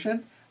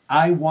supplementation,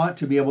 I want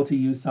to be able to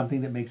use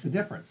something that makes a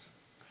difference.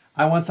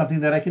 I want something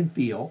that I can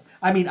feel.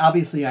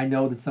 Obviously, I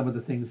know that some of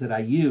the things that I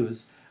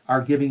use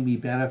are giving me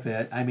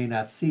benefit. I may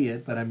not see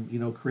it, but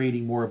I'm,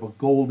 creating more of a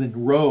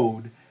golden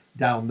road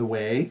down the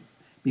way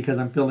because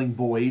I'm filling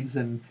voids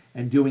and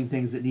doing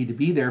things that need to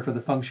be there for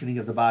the functioning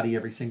of the body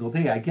every single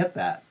day. I get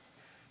that.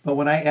 But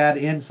when I add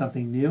in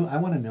something new, I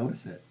want to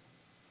notice it.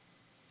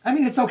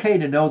 It's okay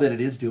to know that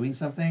it is doing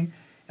something.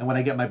 And when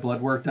I get my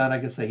blood work done, I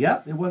can say,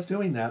 yep, it was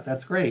doing that.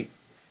 That's great.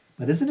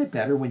 But isn't it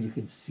better when you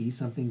can see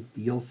something,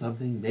 feel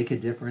something, make a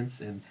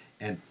difference,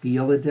 and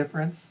feel a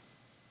difference?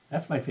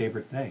 That's my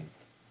favorite thing.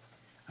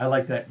 I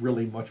like that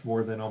really much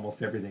more than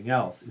almost everything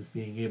else, is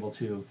being able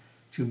to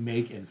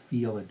make and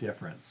feel a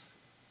difference.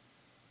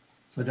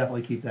 So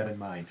definitely keep that in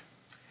mind.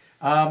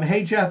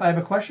 Hey, Jeff, I have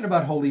a question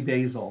about Holy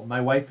Basil.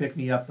 My wife picked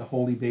me up the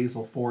Holy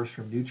Basil Force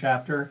from New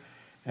Chapter,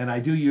 and I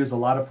do use a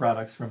lot of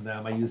products from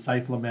them. I use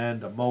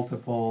Zyflament, a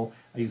multiple.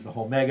 I use the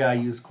Omega. I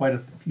use quite a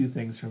few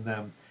things from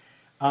them.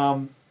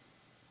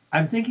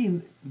 I'm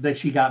thinking that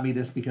she got me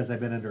this because I've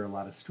been under a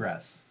lot of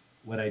stress.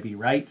 Would I be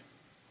right?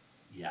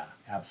 Yeah,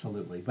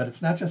 absolutely. But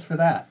it's not just for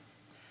that.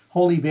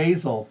 Holy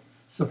Basil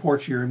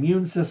supports your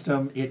immune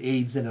system. It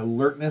aids in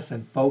alertness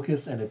and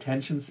focus and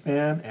attention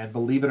span, and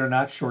believe it or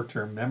not,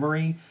 short-term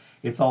memory.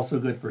 It's also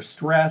good for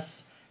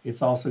stress.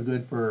 It's also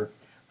good for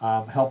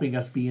helping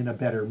us be in a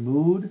better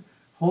mood.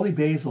 Holy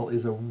Basil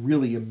is a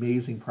really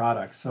amazing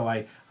product. So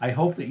I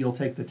hope that you'll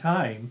take the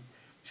time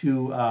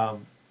to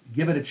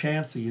give it a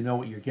chance so you know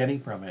what you're getting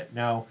from it.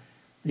 Now,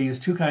 they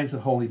use 2 kinds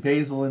of Holy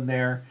Basil in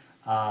there,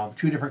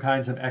 2 different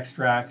kinds of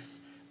extracts.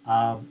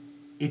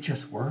 It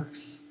just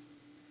works.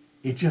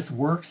 It just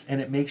works,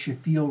 and it makes you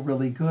feel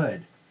really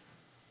good.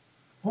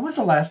 When was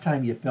the last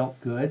time you felt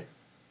good?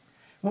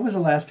 When was the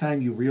last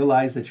time you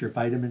realized that your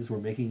vitamins were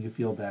making you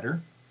feel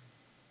better?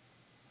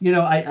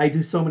 I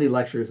do so many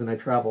lectures, and I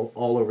travel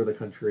all over the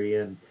country,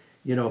 and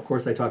Of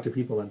course, I talk to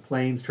people on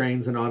planes,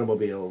 trains, and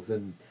automobiles.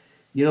 And,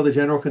 the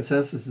general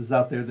consensus is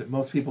out there that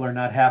most people are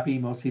not happy.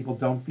 Most people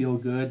don't feel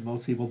good.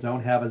 Most people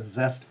don't have a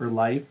zest for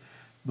life.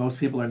 Most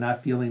people are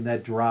not feeling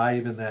that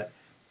drive and that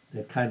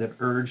kind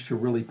of urge to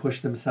really push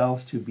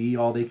themselves to be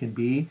all they can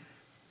be.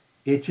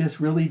 It just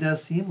really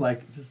does seem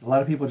like just a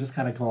lot of people just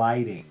kind of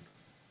gliding.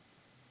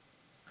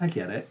 I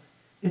get it.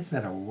 It's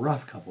been a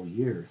rough couple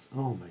years.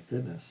 Oh my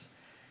goodness.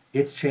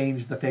 It's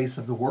changed the face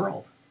of the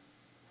world.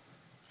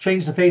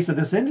 Changed the face of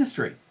this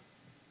industry.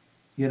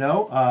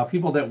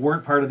 People that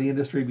weren't part of the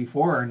industry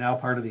before are now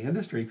part of the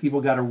industry.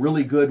 People got a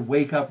really good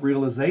wake-up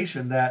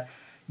realization that,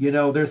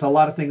 there's a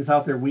lot of things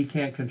out there we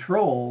can't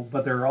control,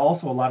 but there are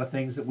also a lot of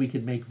things that we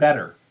can make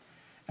better.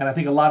 And I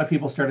think a lot of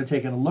people started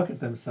taking a look at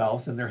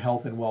themselves and their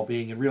health and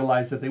well-being and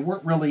realized that they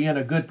weren't really in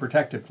a good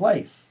protected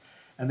place.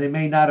 And they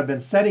may not have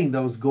been setting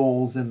those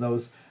goals and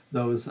those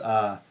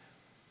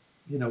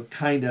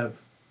kind of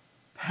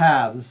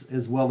paths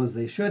as well as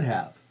they should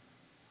have.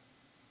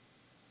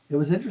 It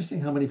was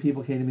interesting how many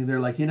people came to me. They're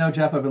like,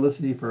 Jeff, I've been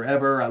listening to you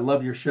forever. I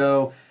love your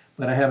show,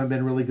 but I haven't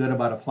been really good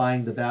about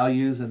applying the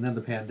values. And then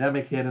the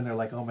pandemic hit, and they're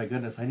like, oh my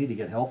goodness, I need to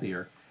get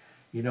healthier.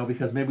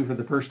 Because maybe for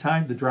the first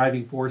time, the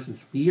driving force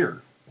is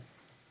fear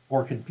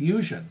or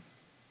confusion.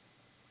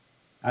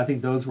 I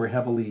think those were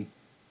heavily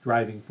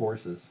driving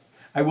forces.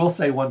 I will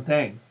say one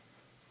thing,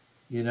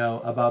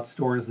 about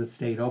stores that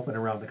stayed open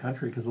around the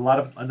country, because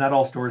not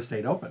all stores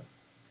stayed open.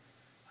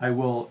 I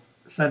will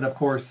send, of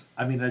course,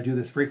 I do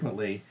this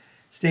frequently.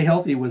 Stay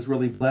Healthy was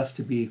really blessed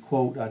to be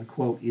quote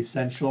unquote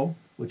essential,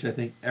 which I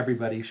think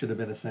everybody should have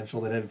been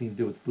essential that had anything to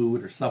do with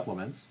food or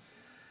supplements.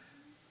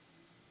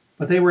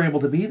 But they were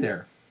able to be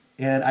there.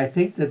 And I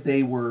think that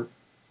they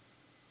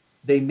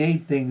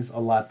made things a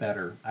lot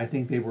better. I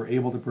think they were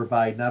able to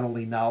provide not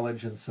only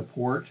knowledge and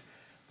support,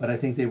 but I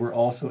think they were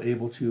also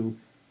able to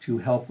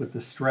help with the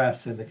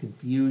stress and the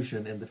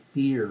confusion and the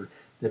fear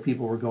that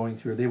people were going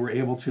through. They were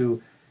able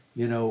to,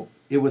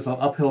 it was an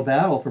uphill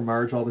battle for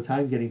Marge all the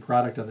time getting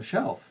product on the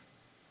shelf.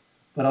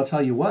 But I'll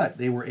tell you what,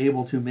 they were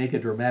able to make a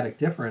dramatic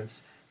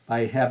difference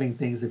by having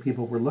things that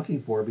people were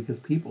looking for, because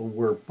people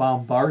were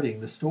bombarding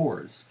the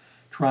stores,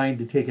 trying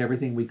to take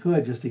everything we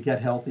could just to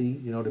get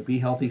healthy, to be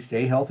healthy,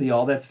 stay healthy,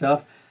 all that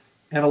stuff.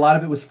 And a lot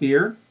of it was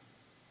fear.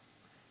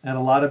 And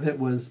a lot of it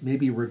was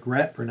maybe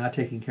regret for not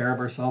taking care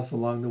of ourselves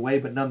along the way.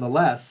 But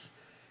nonetheless,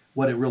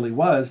 what it really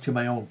was, to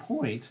my own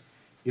point,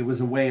 it was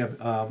a way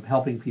of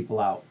helping people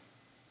out.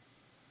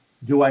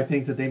 Do I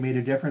think that they made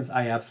a difference?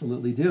 I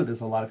absolutely do.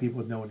 There's a lot of people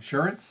with no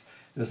insurance.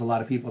 There's a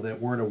lot of people that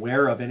weren't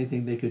aware of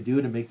anything they could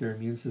do to make their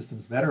immune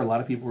systems better. A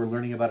lot of people were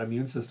learning about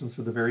immune systems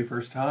for the very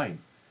first time.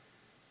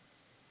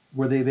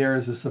 Were they there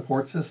as a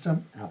support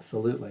system?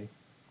 Absolutely.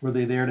 Were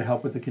they there to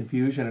help with the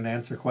confusion and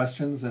answer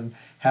questions and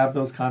have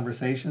those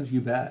conversations? You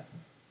bet.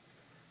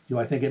 Do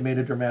I think it made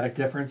a dramatic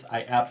difference?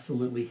 I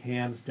absolutely,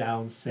 hands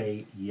down,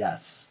 say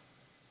yes.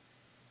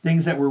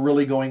 Things that were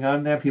really going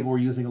on there, people were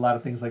using a lot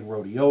of things like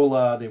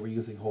rhodiola, they were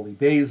using holy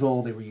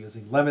basil, they were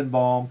using lemon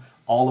balm,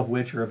 all of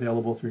which are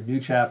available through New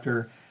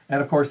Chapter.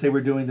 And of course, they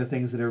were doing the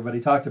things that everybody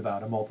talked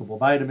about, a multiple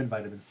vitamin,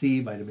 vitamin C,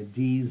 vitamin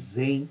D,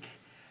 zinc,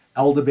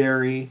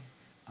 elderberry,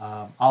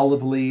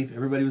 olive leaf.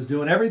 Everybody was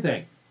doing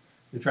everything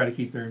to try to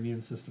keep their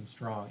immune system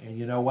strong. And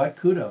you know what?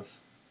 Kudos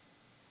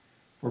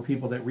for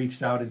people that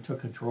reached out and took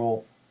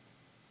control,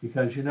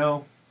 because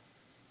it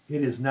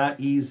is not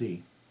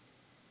easy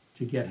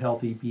to get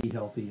healthy, be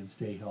healthy, and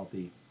stay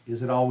healthy.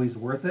 Is it always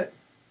worth it?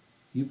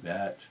 You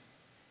bet.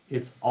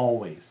 It's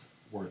always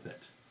worth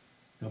it.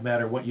 No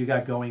matter what you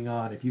got going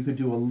on, if you could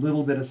do a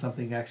little bit of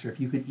something extra, if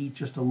you could eat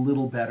just a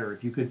little better,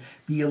 if you could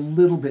be a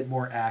little bit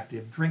more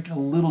active, drink a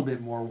little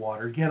bit more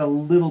water, get a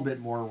little bit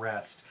more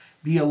rest,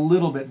 be a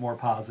little bit more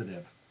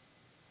positive,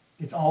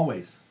 it's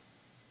always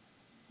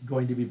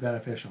going to be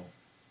beneficial.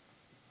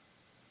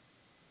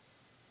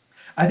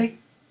 I think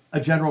a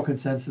general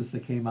consensus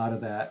that came out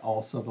of that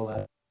also the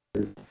last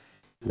year is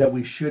that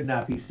we should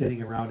not be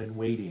sitting around and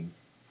waiting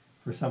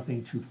for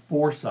something to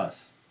force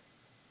us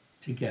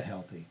to get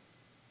healthy.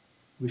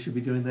 We should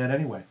be doing that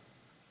anyway.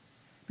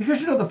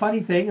 Because the funny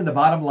thing and the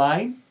bottom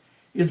line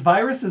is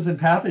viruses and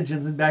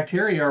pathogens and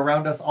bacteria are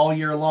around us all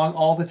year long,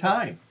 all the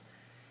time.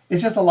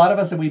 It's just a lot of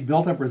us that we've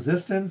built up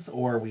resistance,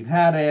 or we've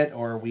had it,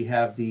 or we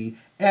have the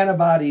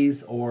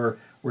antibodies, or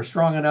we're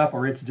strong enough,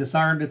 or it's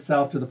disarmed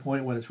itself to the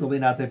point when it's really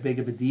not that big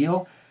of a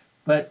deal.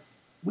 But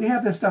we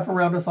have this stuff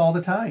around us all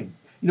the time.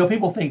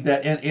 People think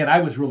that, and I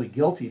was really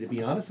guilty, to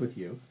be honest with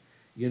you.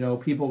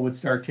 People would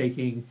start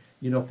taking,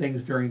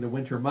 things during the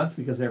winter months,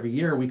 because every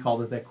year we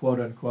called it that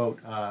quote unquote,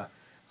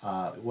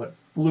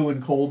 flu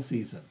and cold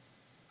season.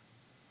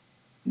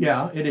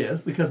 Yeah, it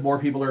is, because more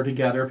people are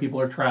together,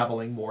 people are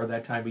traveling more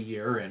that time of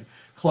year, and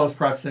close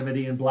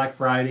proximity, and Black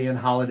Friday, and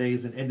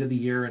holidays, and end of the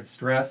year, and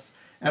stress.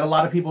 And a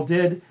lot of people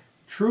did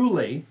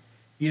truly,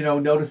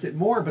 notice it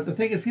more. But the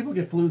thing is, people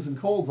get flus and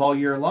colds all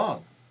year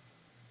long.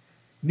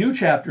 New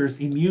Chapter's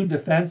Immune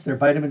Defense, their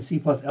vitamin C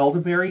plus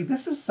elderberry,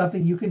 this is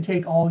something you can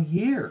take all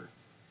year,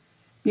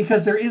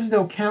 because there is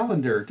no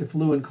calendar to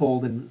flu and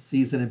cold and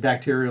season and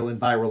bacterial and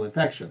viral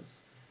infections.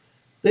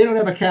 They don't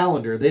have a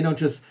calendar. They don't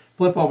just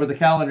flip over the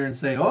calendar and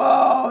say,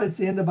 oh, it's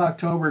the end of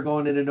October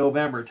going into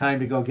November, time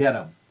to go get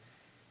them.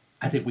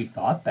 I think we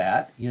thought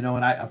that, and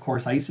of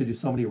course, I used to do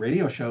so many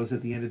radio shows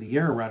at the end of the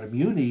year around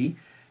immunity,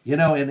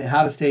 and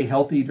how to stay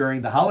healthy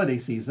during the holiday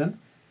season.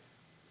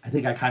 I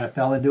think I kind of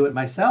fell into it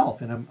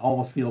myself, and I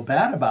almost feel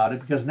bad about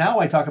it because now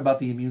I talk about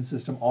the immune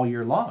system all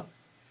year long.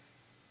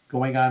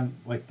 Going on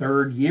my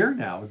third year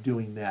now of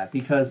doing that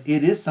because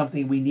it is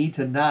something we need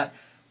to not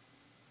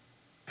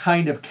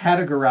kind of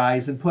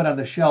categorize and put on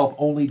the shelf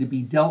only to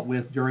be dealt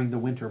with during the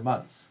winter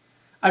months.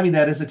 I mean,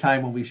 that is a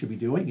time when we should be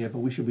doing it, but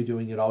we should be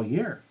doing it all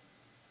year.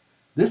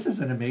 This is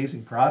an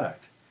amazing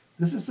product.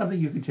 This is something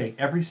you can take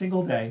every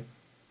single day.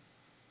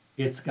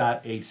 It's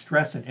got a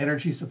stress and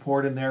energy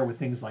support in there with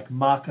things like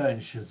maca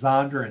and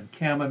schizandra and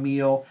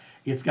chamomile.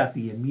 It's got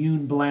the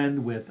immune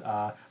blend with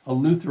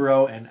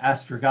eleuthero and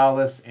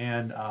astragalus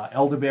and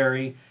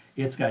elderberry.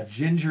 It's got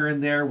ginger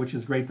in there, which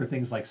is great for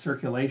things like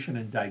circulation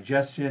and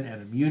digestion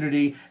and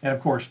immunity. And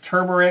of course,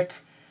 turmeric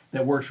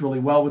that works really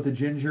well with the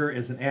ginger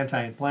as an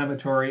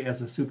anti-inflammatory,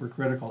 as a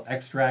supercritical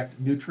extract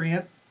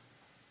nutrient.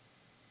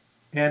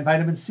 And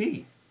vitamin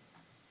C.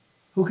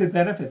 Who could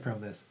benefit from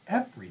this?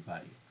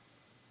 Everybody.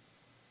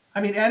 I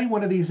mean, adding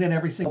one of these in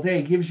every single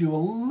day gives you a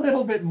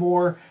little bit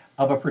more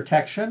of a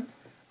protection,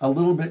 a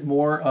little bit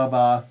more of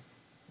a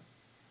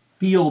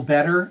feel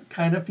better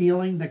kind of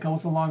feeling that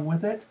goes along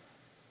with it.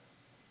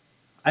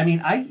 I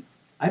mean,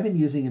 I've been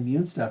using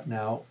immune stuff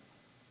now,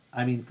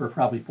 for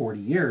probably 40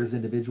 years,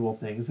 individual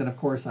things. And of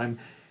course, I'm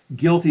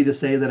guilty to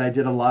say that I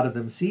did a lot of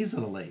them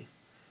seasonally.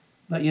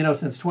 But,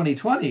 since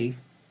 2020,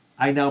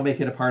 I now make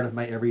it a part of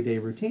my everyday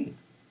routine.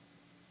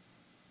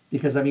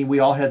 Because, we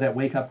all had that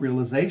wake-up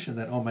realization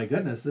that, oh my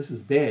goodness, this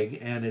is big,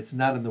 and it's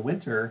not in the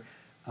winter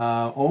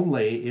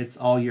only, it's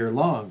all year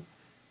long.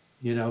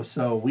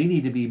 So we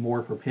need to be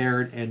more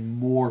prepared and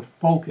more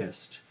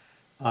focused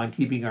on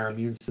keeping our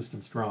immune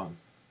system strong.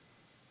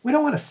 We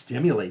don't want to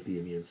stimulate the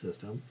immune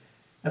system.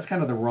 That's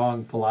kind of the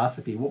wrong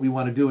philosophy. What we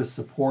want to do is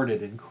support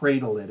it and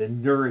cradle it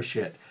and nourish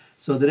it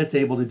so that it's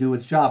able to do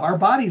its job. Our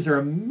bodies are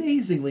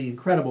amazingly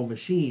incredible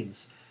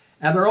machines,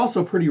 and they're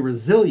also pretty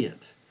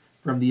resilient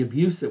from the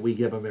abuse that we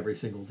give them every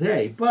single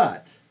day.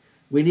 But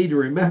we need to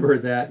remember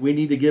that we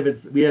need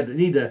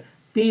to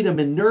feed them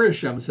and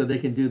nourish them so they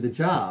can do the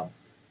job.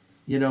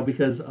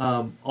 Because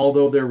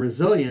although they're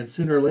resilient,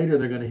 sooner or later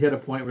they're going to hit a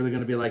point where they're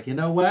going to be like, you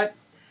know what?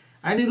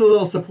 I need a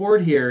little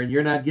support here, and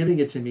you're not giving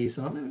it to me,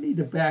 so I'm going to need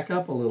to back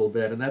up a little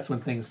bit, and that's when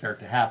things start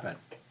to happen.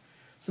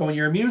 So when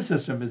your immune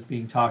system is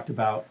being talked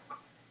about,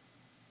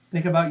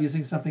 think about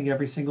using something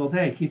every single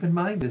day. Keep in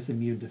mind this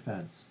immune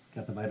defense.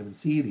 Got the vitamin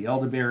C, the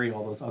elderberry,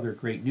 all those other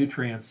great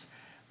nutrients.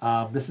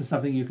 This is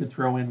something you can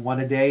throw in one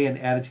a day and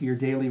add it to your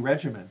daily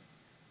regimen.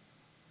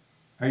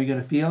 Are you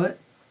going to feel it?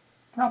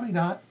 Probably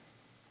not.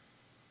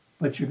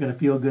 But you're going to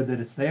feel good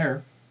that it's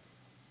there.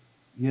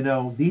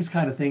 These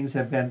kind of things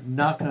have been,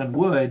 knock on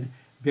wood,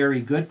 very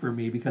good for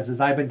me because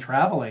as I've been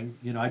traveling,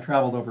 I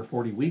traveled over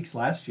 40 weeks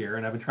last year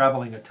and I've been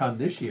traveling a ton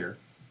this year.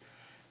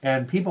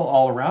 And people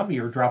all around me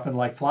are dropping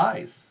like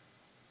flies.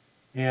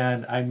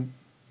 And I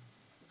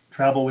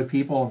travel with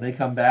people and they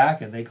come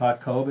back and they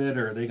caught COVID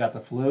or they got the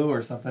flu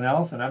or something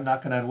else. And I'm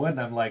knocking on wood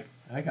and I'm like,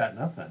 I got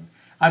nothing.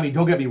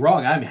 Don't get me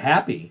wrong. I'm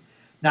happy.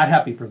 Not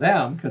happy for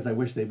them because I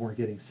wish they weren't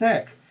getting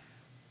sick.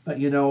 But,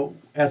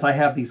 as I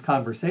have these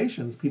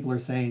conversations, people are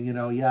saying,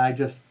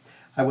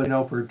 I would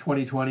know for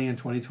 2020 and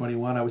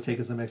 2021, I was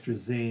taking some extra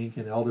zinc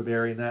and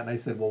elderberry and that. And I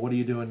said, well, what are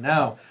you doing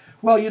now?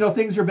 Well,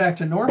 things are back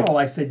to normal.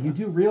 I said, you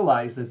do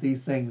realize that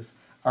these things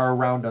are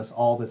around us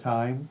all the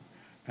time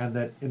and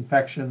that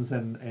infections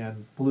and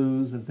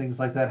flus and things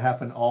like that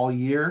happen all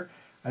year.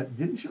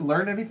 Didn't you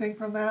learn anything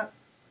from that?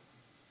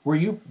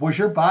 Was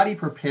your body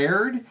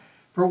prepared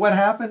for what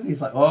happened?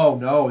 He's like, oh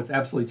no, it's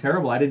absolutely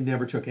terrible. I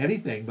never took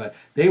anything, but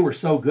they were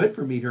so good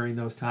for me during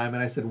those times.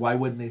 And I said, why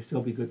wouldn't they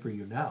still be good for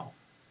you now?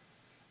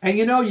 And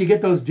you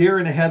get those deer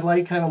in a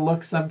headlight kind of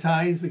looks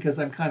sometimes because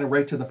I'm kind of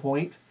right to the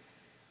point.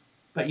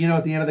 But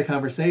at the end of the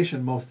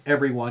conversation, most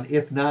everyone,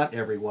 if not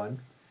everyone,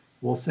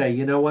 will say,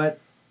 you know what?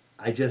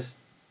 I just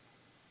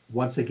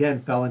once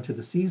again fell into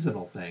the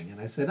seasonal thing. And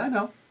I said, I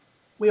know,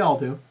 we all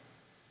do.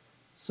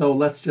 So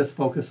let's just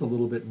focus a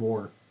little bit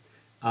more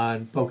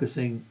on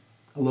focusing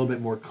a little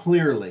bit more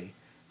clearly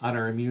on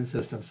our immune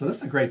system. So this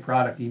is a great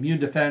product. The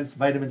Immune Defense,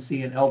 vitamin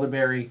C and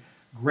elderberry,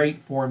 great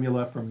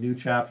formula from New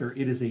Chapter.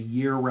 It is a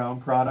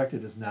year-round product.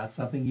 It is not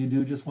something you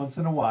do just once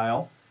in a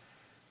while.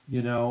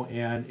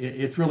 And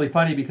it's really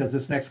funny because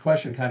this next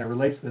question kind of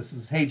relates to this.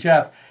 Is, hey,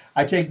 Jeff,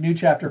 I take New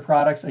Chapter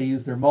products. I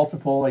use their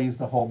multiple. I use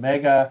the whole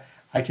mega.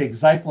 I take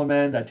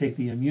Zyplamend. I take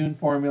the immune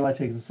formula. I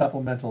take the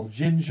supplemental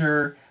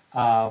ginger.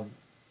 I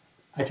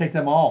take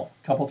them all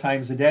a couple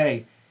times a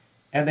day.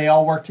 And they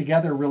all work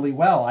together really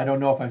well. I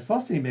don't know if I'm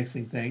supposed to be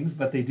mixing things,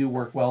 but they do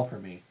work well for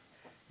me.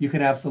 You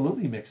can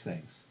absolutely mix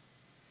things.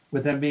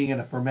 With them being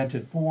in a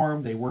fermented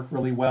form, they work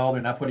really well.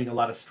 They're not putting a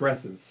lot of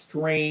stress and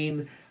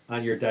strain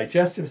on your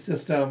digestive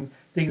system.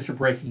 Things are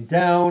breaking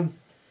down.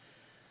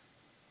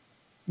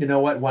 You know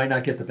what? Why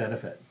not get the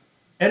benefit?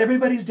 And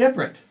everybody's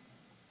different.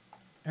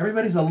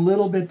 Everybody's a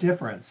little bit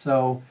different.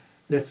 So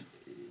that's,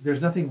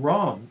 there's nothing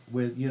wrong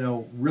with,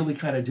 really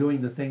kind of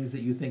doing the things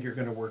that you think are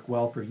going to work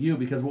well for you,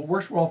 because what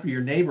works well for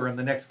your neighbor in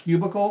the next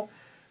cubicle,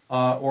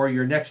 or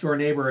your next door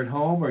neighbor at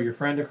home, or your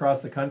friend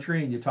across the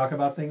country, and you talk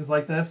about things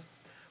like this,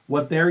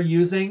 what they're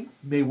using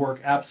may work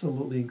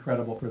absolutely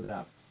incredible for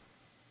them.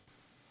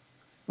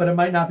 But it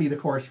might not be the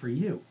course for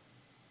you.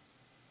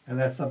 And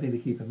that's something to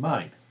keep in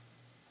mind,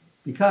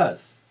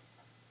 because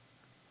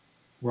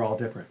we're all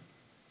different.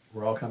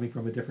 We're all coming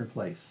from a different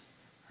place.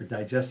 Our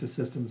digestive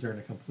systems are in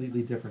a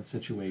completely different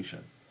situation.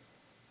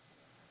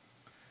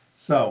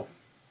 So,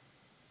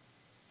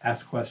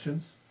 ask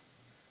questions,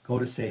 go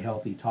to Stay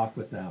Healthy, talk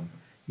with them,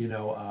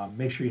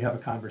 make sure you have a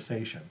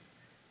conversation,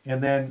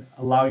 and then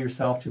allow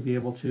yourself to be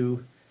able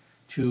to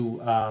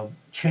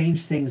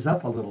change things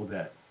up a little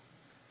bit.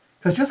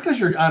 Because just because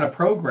you're on a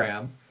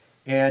program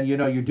and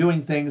you're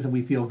doing things and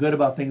we feel good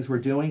about things we're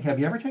doing, have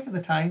you ever taken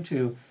the time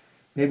to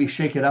maybe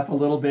shake it up a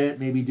little bit,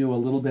 maybe do a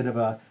little bit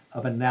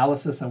of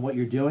analysis on what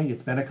you're doing?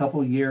 It's been a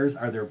couple years.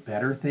 Are there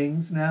better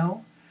things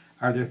now?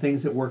 Are there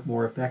things that work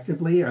more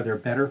effectively? Are there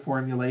better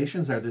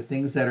formulations? Are there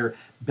things that are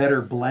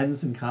better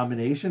blends and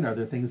combination? Are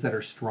there things that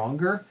are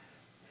stronger?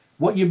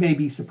 What you may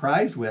be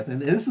surprised with,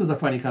 and this was a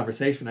funny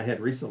conversation I had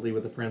recently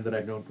with a friend that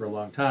I've known for a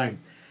long time.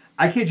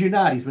 I kid you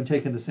not, he's been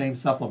taking the same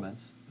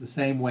supplements the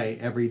same way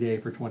every day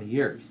for 20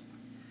 years.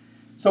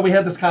 So we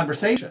had this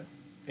conversation.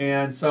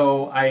 And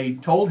so I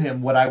told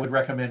him what I would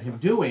recommend him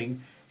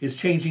doing is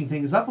changing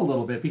things up a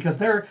little bit, because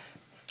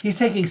he's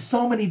taking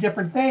so many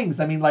different things.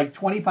 I mean, like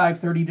 25,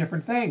 30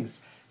 different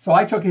things. So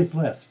I took his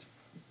list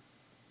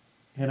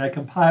and I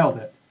compiled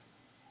it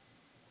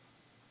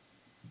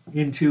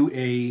into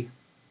a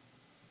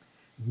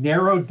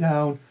narrowed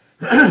down,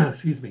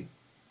 excuse me,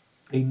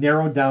 a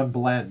narrowed down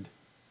blend.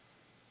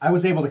 I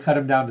was able to cut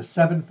him down to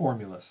 7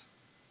 formulas.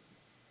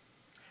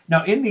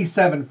 Now, in these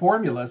 7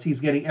 formulas, he's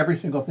getting every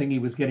single thing he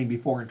was getting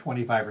before in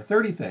 25 or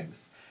 30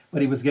 things.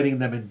 But he was getting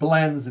them in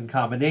blends and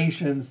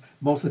combinations,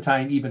 most of the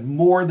time even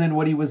more than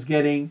what he was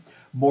getting,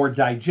 more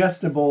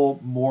digestible,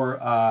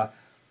 more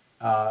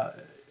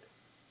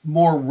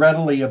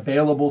readily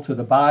available to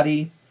the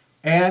body.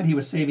 And he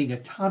was saving a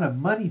ton of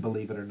money,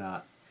 believe it or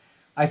not.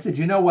 I said,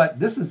 you know what?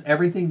 This is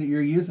everything that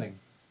you're using.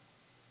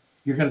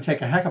 You're going to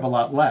take a heck of a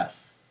lot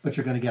less, but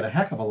you're going to get a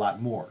heck of a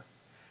lot more.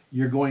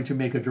 You're going to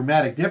make a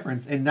dramatic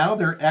difference. And now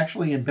they're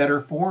actually in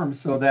better form,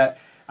 so that,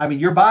 I mean,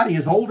 your body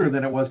is older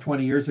than it was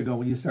 20 years ago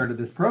when you started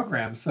this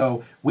program.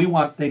 So we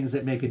want things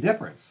that make a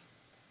difference.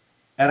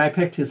 And I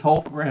picked his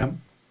whole program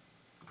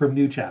from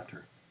New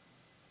Chapter.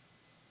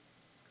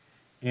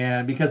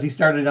 And because he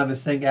started on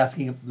this thing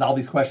asking all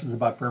these questions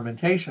about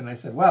fermentation, I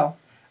said, well,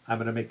 I'm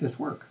going to make this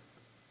work.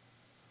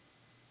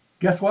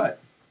 Guess what?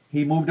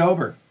 He moved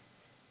over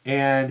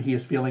and he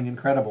is feeling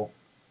incredible.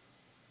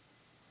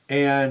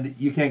 And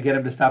you can't get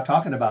him to stop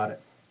talking about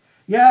it.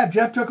 Yeah,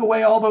 Jeff took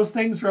away all those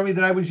things from me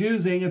that I was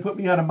using and put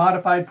me on a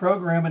modified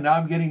program, and now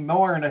I'm getting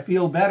more and I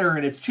feel better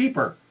and it's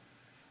cheaper.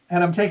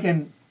 And I'm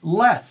taking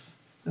less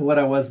than what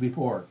I was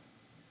before.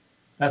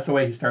 That's the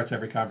way he starts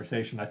every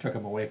conversation. I took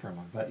him away from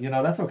him. But,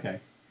 that's okay.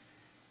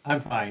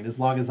 I'm fine as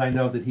long as I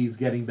know that he's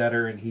getting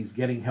better and he's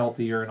getting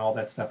healthier, and all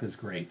that stuff is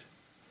great.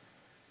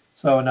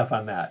 So enough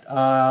on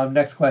that.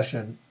 Next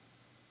question.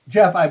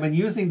 Jeff, I've been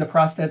using the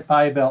Prostate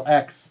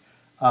 5LX,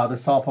 the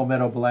saw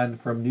palmetto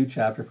blend from New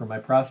Chapter for my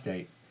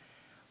prostate.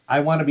 I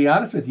want to be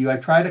honest with you.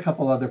 I've tried a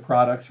couple other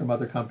products from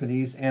other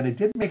companies, and it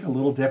did make a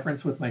little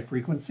difference with my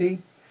frequency,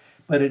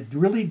 but it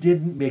really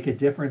didn't make a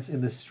difference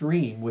in the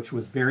stream, which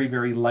was very,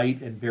 very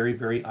light and very,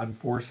 very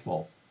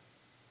unforceful.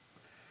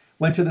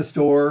 Went to the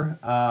store,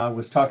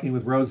 was talking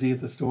with Rosie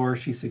at the store.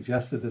 She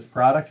suggested this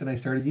product, and I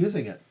started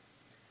using it.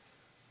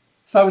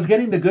 So I was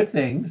getting the good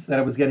things that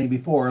I was getting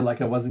before,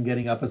 like I wasn't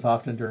getting up as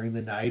often during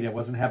the night. I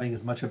wasn't having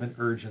as much of an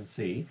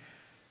urgency.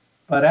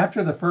 But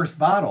after the first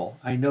bottle,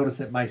 I noticed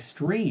that my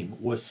stream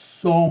was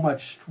so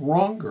much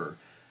stronger.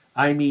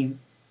 I mean,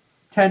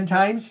 10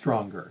 times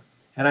stronger.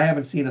 And I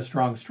haven't seen a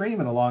strong stream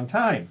in a long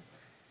time.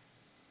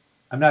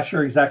 I'm not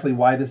sure exactly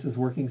why this is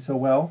working so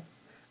well,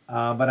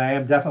 but I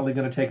am definitely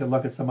going to take a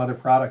look at some other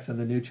products in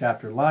the New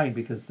Chapter line,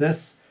 because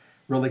this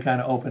really kind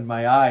of opened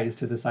my eyes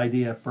to this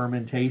idea of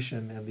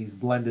fermentation and these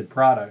blended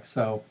products.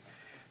 So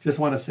just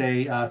want to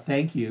say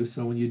thank you.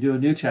 So when you do a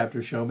New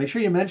Chapter show, make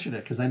sure you mention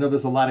it, because I know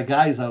there's a lot of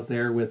guys out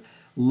there with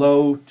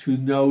low to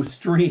no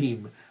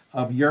stream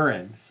of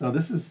urine. So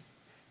this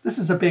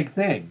is a big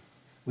thing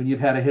when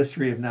you've had a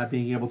history of not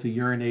being able to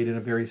urinate in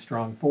a very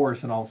strong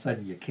force, and all of a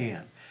sudden you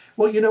can.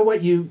 Well, you know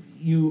what?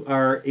 You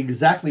are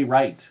exactly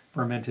right.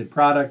 Fermented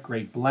product,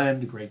 great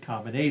blend, great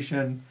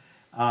combination.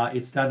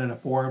 It's done in a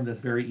form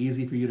that's very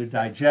easy for you to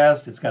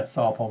digest. It's got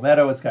saw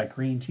palmetto, it's got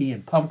green tea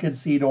and pumpkin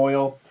seed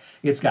oil,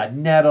 it's got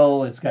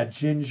nettle, it's got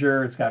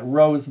ginger, it's got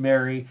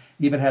rosemary,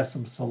 even has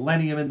some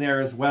selenium in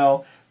there as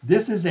well.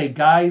 This is a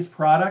guy's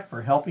product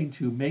for helping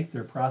to make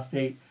their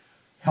prostate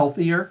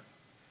healthier.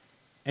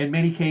 In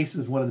many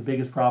cases, one of the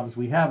biggest problems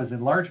we have is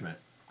enlargement.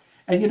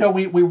 And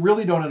we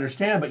really don't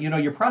understand, but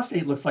your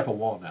prostate looks like a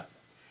walnut.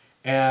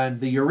 And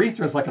the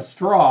urethra is like a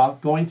straw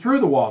going through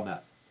the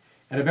walnut.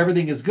 And if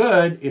everything is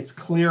good, it's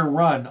clear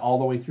run all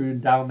the way through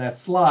and down that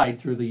slide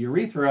through the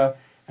urethra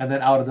and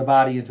then out of the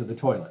body into the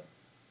toilet.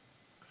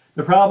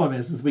 The problem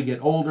is, as we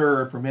get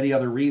older, or for many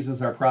other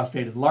reasons, our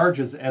prostate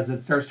enlarges. As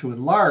it starts to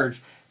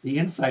enlarge, the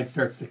inside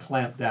starts to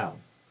clamp down.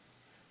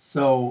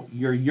 So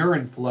your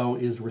urine flow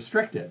is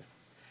restricted.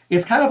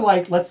 It's kind of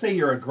like, let's say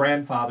you're a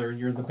grandfather and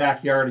you're in the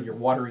backyard and you're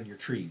watering your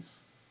trees.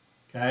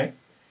 Okay?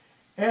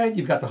 And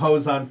you've got the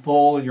hose on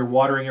full and you're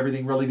watering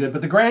everything really good.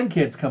 But the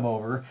grandkids come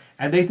over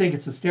and they think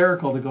it's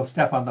hysterical to go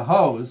step on the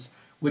hose,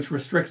 which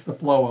restricts the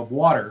flow of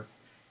water,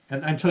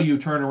 and until you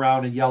turn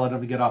around and yell at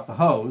them to get off the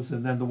hose,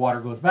 and then the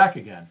water goes back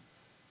again.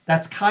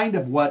 That's kind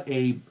of what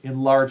a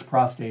enlarged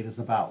prostate is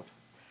about.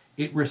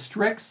 It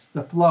restricts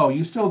the flow.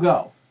 You still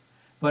go,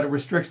 but it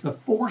restricts the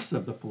force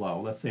of the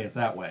flow, let's say it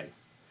that way.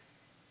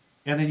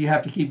 And then you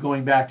have to keep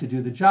going back to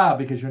do the job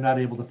because you're not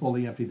able to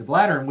fully empty the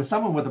bladder. And with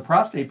someone with a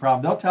prostate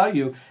problem, they'll tell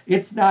you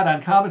it's not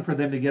uncommon for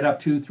them to get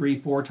up 2, 3,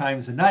 4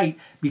 times a night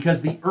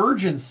because the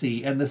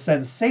urgency and the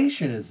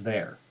sensation is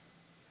there.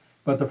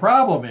 But the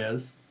problem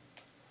is,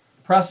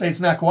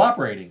 prostate's not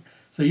cooperating.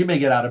 So you may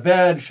get out of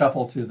bed,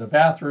 shuffle to the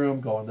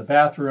bathroom, go in the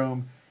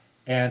bathroom,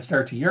 and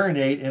start to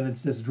urinate, and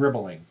it's this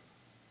dribbling.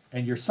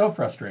 And you're so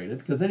frustrated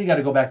because then you got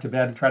to go back to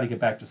bed and try to get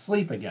back to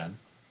sleep again,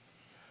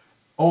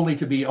 only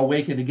to be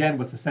awakened again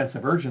with a sense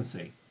of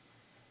urgency.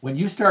 When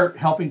you start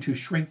helping to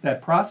shrink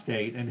that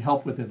prostate and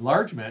help with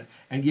enlargement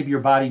and give your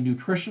body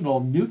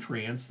nutritional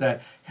nutrients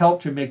that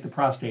help to make the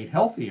prostate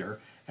healthier,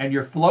 and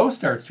your flow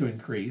starts to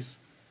increase,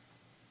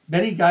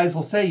 many guys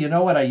will say, you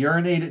know what, I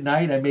urinate at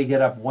night. I may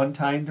get up 1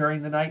 time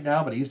during the night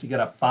now, but I used to get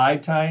up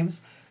 5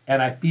 times,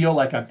 and I feel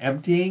like I'm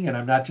emptying and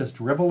I'm not just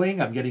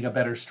dribbling. I'm getting a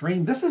better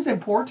stream. This is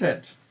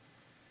important.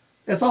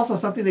 It's also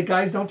something that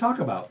guys don't talk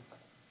about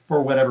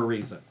for whatever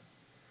reason.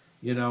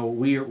 You know,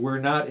 we're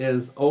not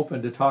as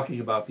open to talking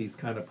about these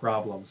kind of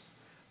problems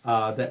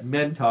that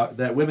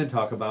women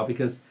talk about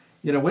because,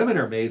 you know, women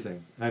are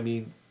amazing. I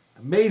mean,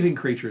 amazing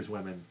creatures,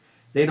 women.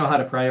 They know how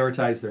to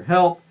prioritize their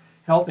health.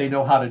 They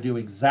know how to do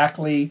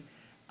exactly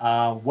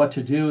what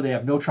to do. They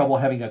have no trouble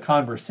having a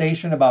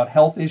conversation about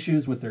health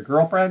issues with their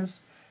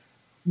girlfriends.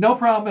 No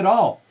problem at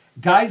all.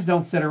 Guys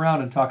don't sit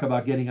around and talk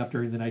about getting up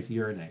during the night to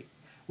urinate.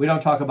 We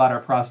don't talk about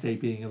our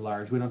prostate being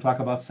enlarged. We don't talk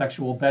about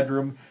sexual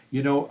bedroom,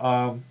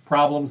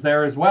 problems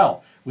there as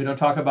well. We don't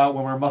talk about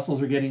when our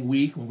muscles are getting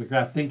weak, when we're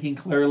not thinking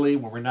clearly,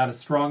 when we're not as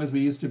strong as we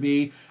used to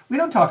be. We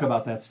don't talk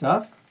about that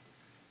stuff.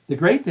 The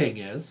great thing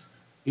is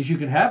you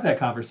can have that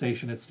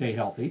conversation and stay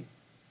healthy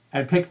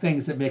and pick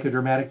things that make a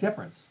dramatic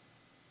difference.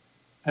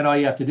 And all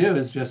you have to do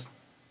is just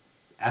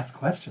ask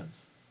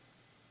questions.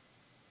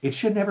 It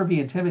should never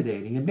be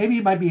intimidating. And maybe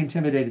you might be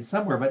intimidated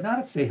somewhere, but not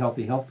at Stay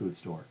Healthy Health Food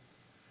Store.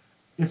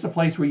 It's a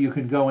place where you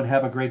can go and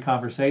have a great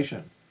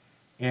conversation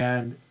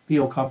and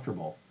feel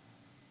comfortable.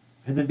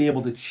 And then be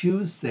able to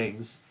choose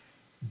things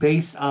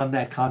based on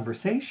that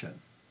conversation.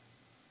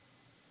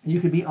 And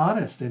you can be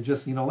honest and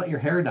just, let your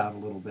hair down a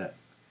little bit,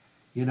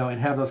 and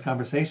have those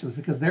conversations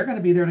because they're going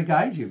to be there to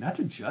guide you, not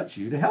to judge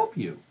you, to help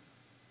you.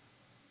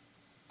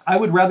 I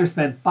would rather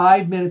spend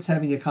 5 minutes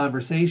having a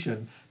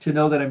conversation to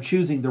know that I'm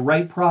choosing the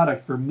right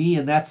product for me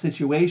in that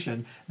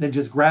situation than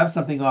just grab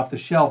something off the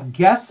shelf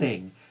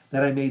guessing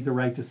that I made the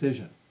right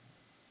decision.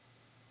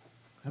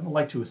 I don't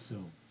like to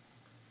assume.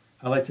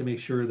 I like to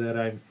make sure that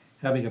I'm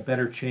having a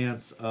better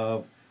chance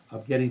of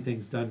getting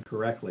things done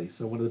correctly.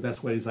 So one of the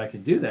best ways I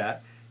can do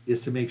that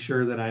is to make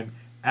sure that I'm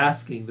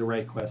asking the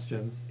right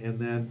questions and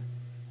then,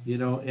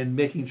 and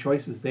making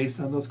choices based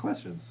on those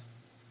questions.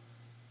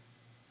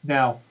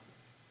 Now,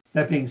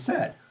 that being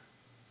said,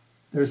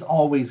 there's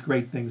always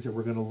great things that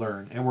we're going to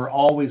learn, and we're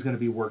always going to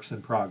be works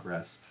in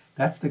progress.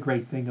 That's the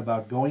great thing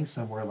about going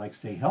somewhere like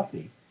Stay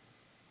Healthy,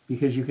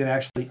 because you can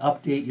actually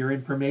update your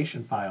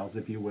information files,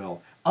 if you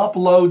will.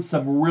 Upload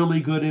some really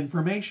good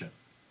information.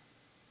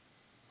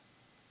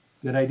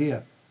 Good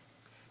idea.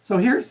 So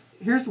here's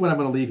what I'm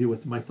going to leave you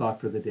with, my thought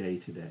for the day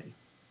today.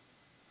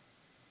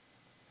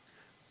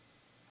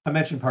 I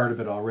mentioned part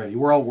of it already.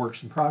 We're all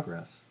works in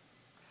progress,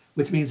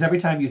 which means every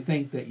time you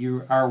think that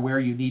you are where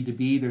you need to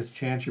be, there's a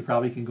chance you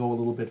probably can go a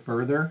little bit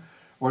further,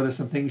 or there's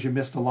some things you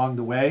missed along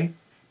the way.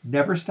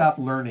 Never stop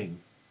learning.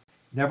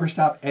 Never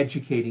stop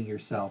educating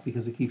yourself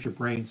because it keeps your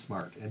brain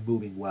smart and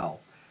moving well.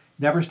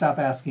 Never stop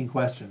asking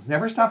questions.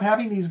 Never stop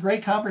having these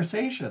great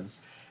conversations.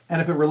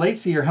 And if it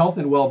relates to your health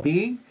and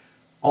well-being,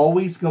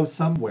 always go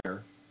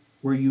somewhere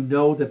where you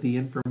know that the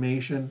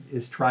information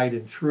is tried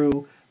and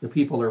true, the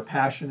people are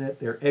passionate,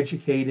 they're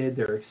educated,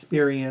 they're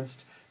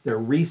experienced, they're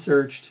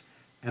researched,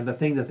 and the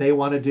thing that they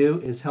want to do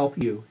is help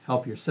you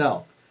help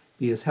yourself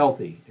be as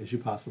healthy as you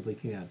possibly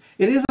can.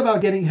 It is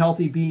about getting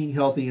healthy, being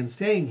healthy, and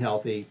staying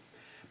healthy.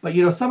 But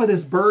some of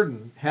this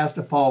burden has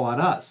to fall on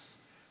us.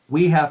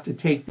 We have to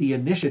take the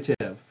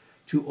initiative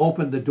to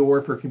open the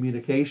door for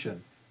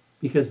communication,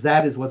 because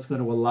that is what's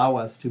going to allow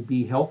us to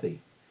be healthy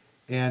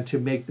and to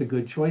make the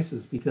good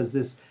choices. Because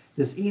this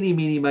eeny,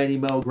 meeny, miny,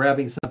 mo,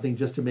 grabbing something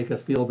just to make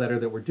us feel better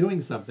that we're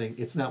doing something,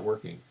 it's not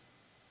working.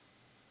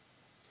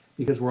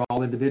 because we're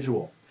all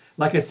individual.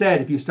 Like I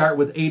said, if you start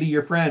with 8 of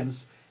your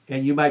friends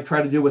and you might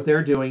try to do what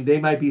they're doing, they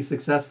might be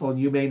successful and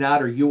you may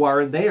not, or you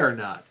are and they are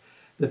not.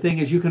 The thing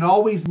is, you can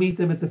always meet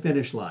them at the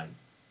finish line.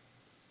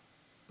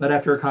 But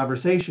after a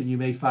conversation, you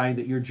may find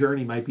that your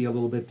journey might be a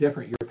little bit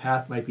different. Your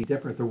path might be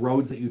different. The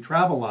roads that you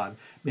travel on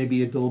may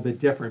be a little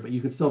bit different, but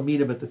you can still meet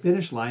them at the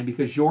finish line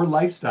because your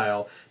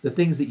lifestyle, the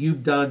things that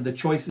you've done, the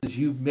choices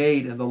you've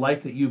made, and the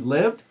life that you've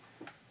lived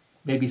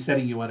may be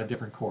setting you on a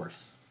different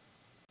course.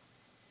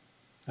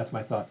 That's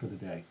my thought for the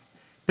day.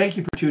 Thank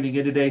you for tuning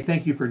in today.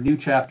 Thank you for New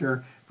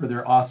Chapter for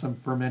their awesome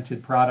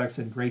fermented products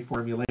and great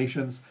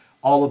formulations.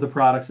 All of the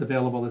products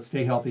available at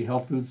Stay Healthy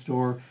Health Food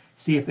Store.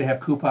 See if they have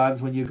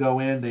coupons when you go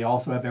in. They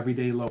also have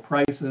everyday low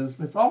prices.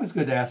 It's always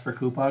good to ask for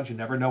coupons. You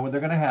never know when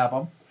they're going to have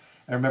them.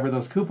 And remember,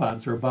 those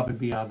coupons are above and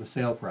beyond the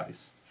sale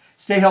price.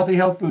 Stay Healthy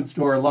Health Food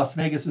Store, Las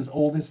Vegas's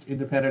oldest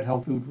independent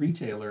health food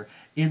retailer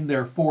in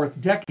their 4th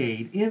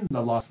decade in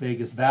the Las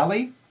Vegas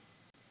Valley.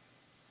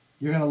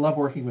 You're going to love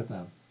working with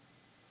them.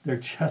 They're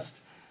just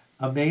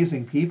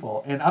amazing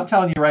people. And I'm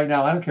telling you right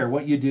now, I don't care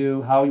what you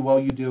do, how well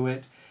you do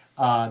it,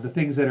 the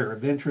things that are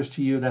of interest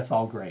to you, that's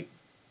all great.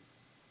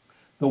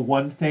 The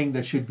one thing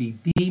that should be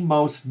the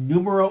most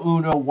numero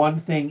uno, one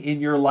thing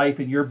in your life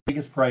and your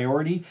biggest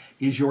priority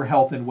is your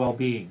health and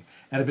well-being.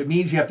 And if it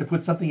means you have to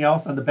put something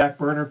else on the back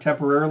burner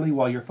temporarily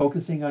while you're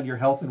focusing on your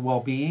health and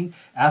well-being,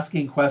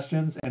 asking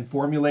questions and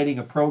formulating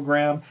a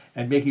program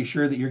and making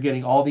sure that you're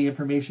getting all the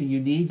information you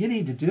need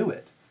to do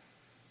it.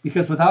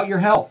 Because without your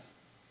health,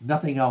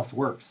 nothing else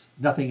works.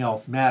 Nothing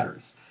else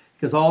matters.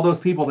 Because all those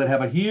people that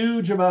have a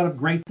huge amount of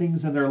great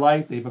things in their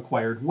life, they've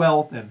acquired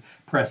wealth and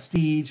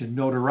prestige and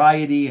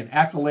notoriety and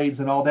accolades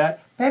and all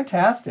that.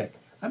 Fantastic.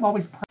 I'm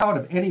always proud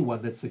of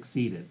anyone that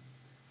succeeded.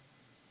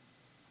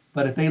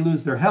 But if they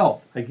lose their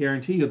health, I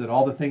guarantee you that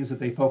all the things that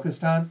they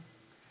focused on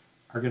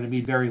are going to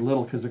mean very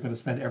little because they're going to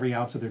spend every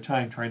ounce of their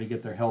time trying to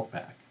get their health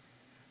back.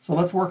 So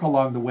let's work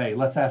along the way.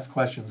 Let's ask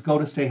questions. Go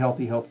to Stay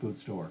Healthy Health Food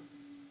Store.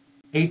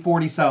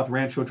 840 South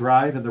Rancho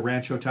Drive in the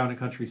Rancho Town and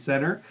Country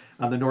Center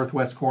on the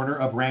northwest corner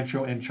of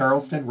Rancho and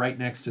Charleston, right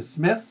next to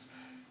Smith's.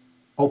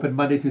 Open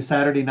Monday through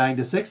Saturday, 9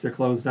 to 6. They're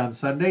closed on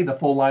Sunday. The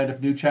full line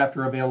of New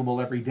Chapter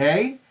available every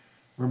day.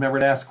 Remember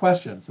to ask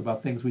questions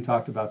about things we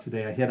talked about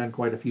today. I hit on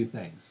quite a few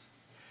things.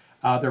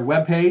 Their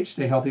webpage,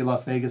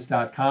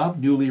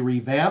 stayhealthylasvegas.com, newly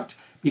revamped.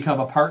 Become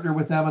a partner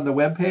with them on the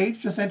webpage.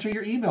 Just enter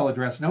your email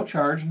address. No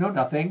charge, no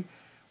nothing.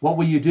 What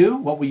will you do?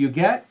 What will you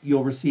get?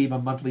 You'll receive a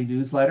monthly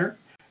newsletter.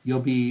 You'll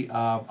be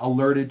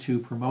alerted to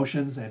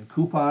promotions and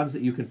coupons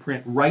that you can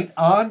print right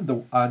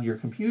on your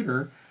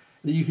computer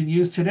that you can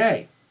use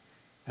today.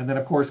 And then,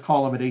 of course,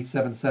 call them at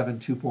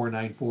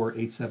 877-2494,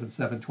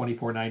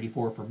 877-2494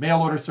 for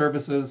mail order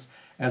services,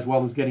 as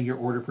well as getting your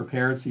order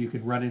prepared so you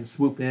can run in,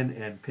 swoop in,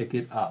 and pick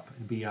it up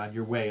and be on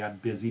your way on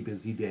busy,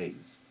 busy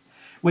days.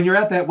 When you're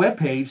at that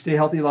webpage,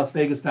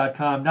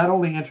 stayhealthylasvegas.com, not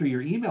only enter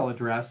your email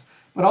address,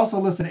 but also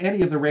listen to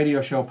any of the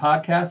radio show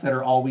podcasts that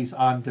are always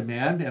on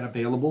demand and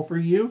available for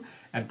you,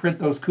 and print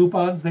those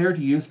coupons there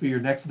to use for your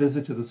next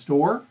visit to the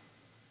store.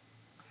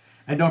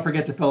 And don't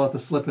forget to fill out the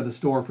slip in the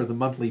store for the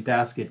monthly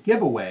basket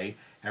giveaway.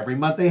 Every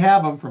month they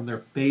have them from their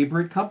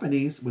favorite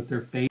companies with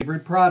their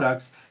favorite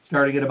products,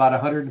 starting at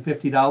about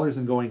 $150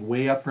 and going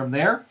way up from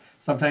there.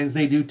 Sometimes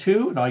they do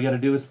 2, and all you got to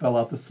do is fill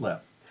out the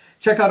slip.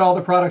 Check out all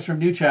the products from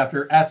New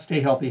Chapter at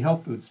Stay Healthy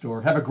Health Food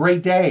Store. Have a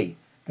great day.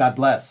 God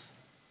bless.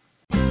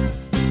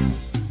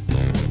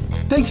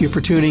 Thank you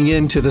for tuning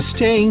in to the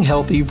Staying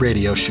Healthy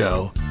Radio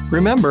Show.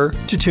 Remember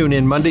to tune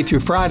in Monday through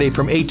Friday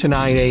from 8 to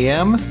 9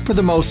 a.m. for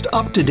the most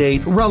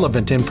up-to-date,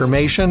 relevant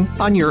information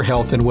on your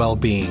health and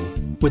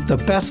well-being, with the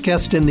best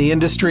guest in the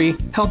industry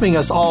helping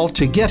us all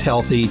to get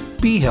healthy,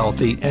 be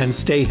healthy, and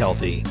stay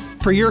healthy.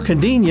 For your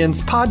convenience,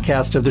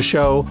 podcasts of the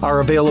show are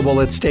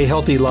available at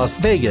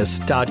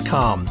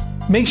stayhealthylasvegas.com.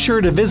 Make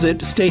sure to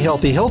visit Stay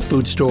Healthy Health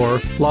Food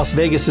Store, Las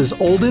Vegas's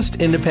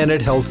oldest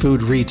independent health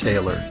food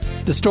retailer.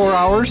 The store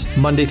hours,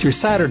 Monday through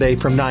Saturday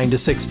from 9 to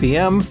 6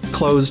 p.m.,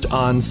 closed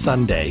on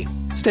Sunday.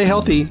 Stay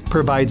Healthy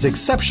provides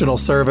exceptional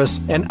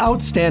service and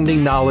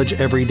outstanding knowledge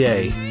every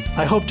day.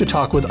 I hope to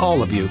talk with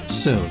all of you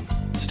soon.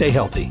 Stay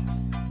healthy.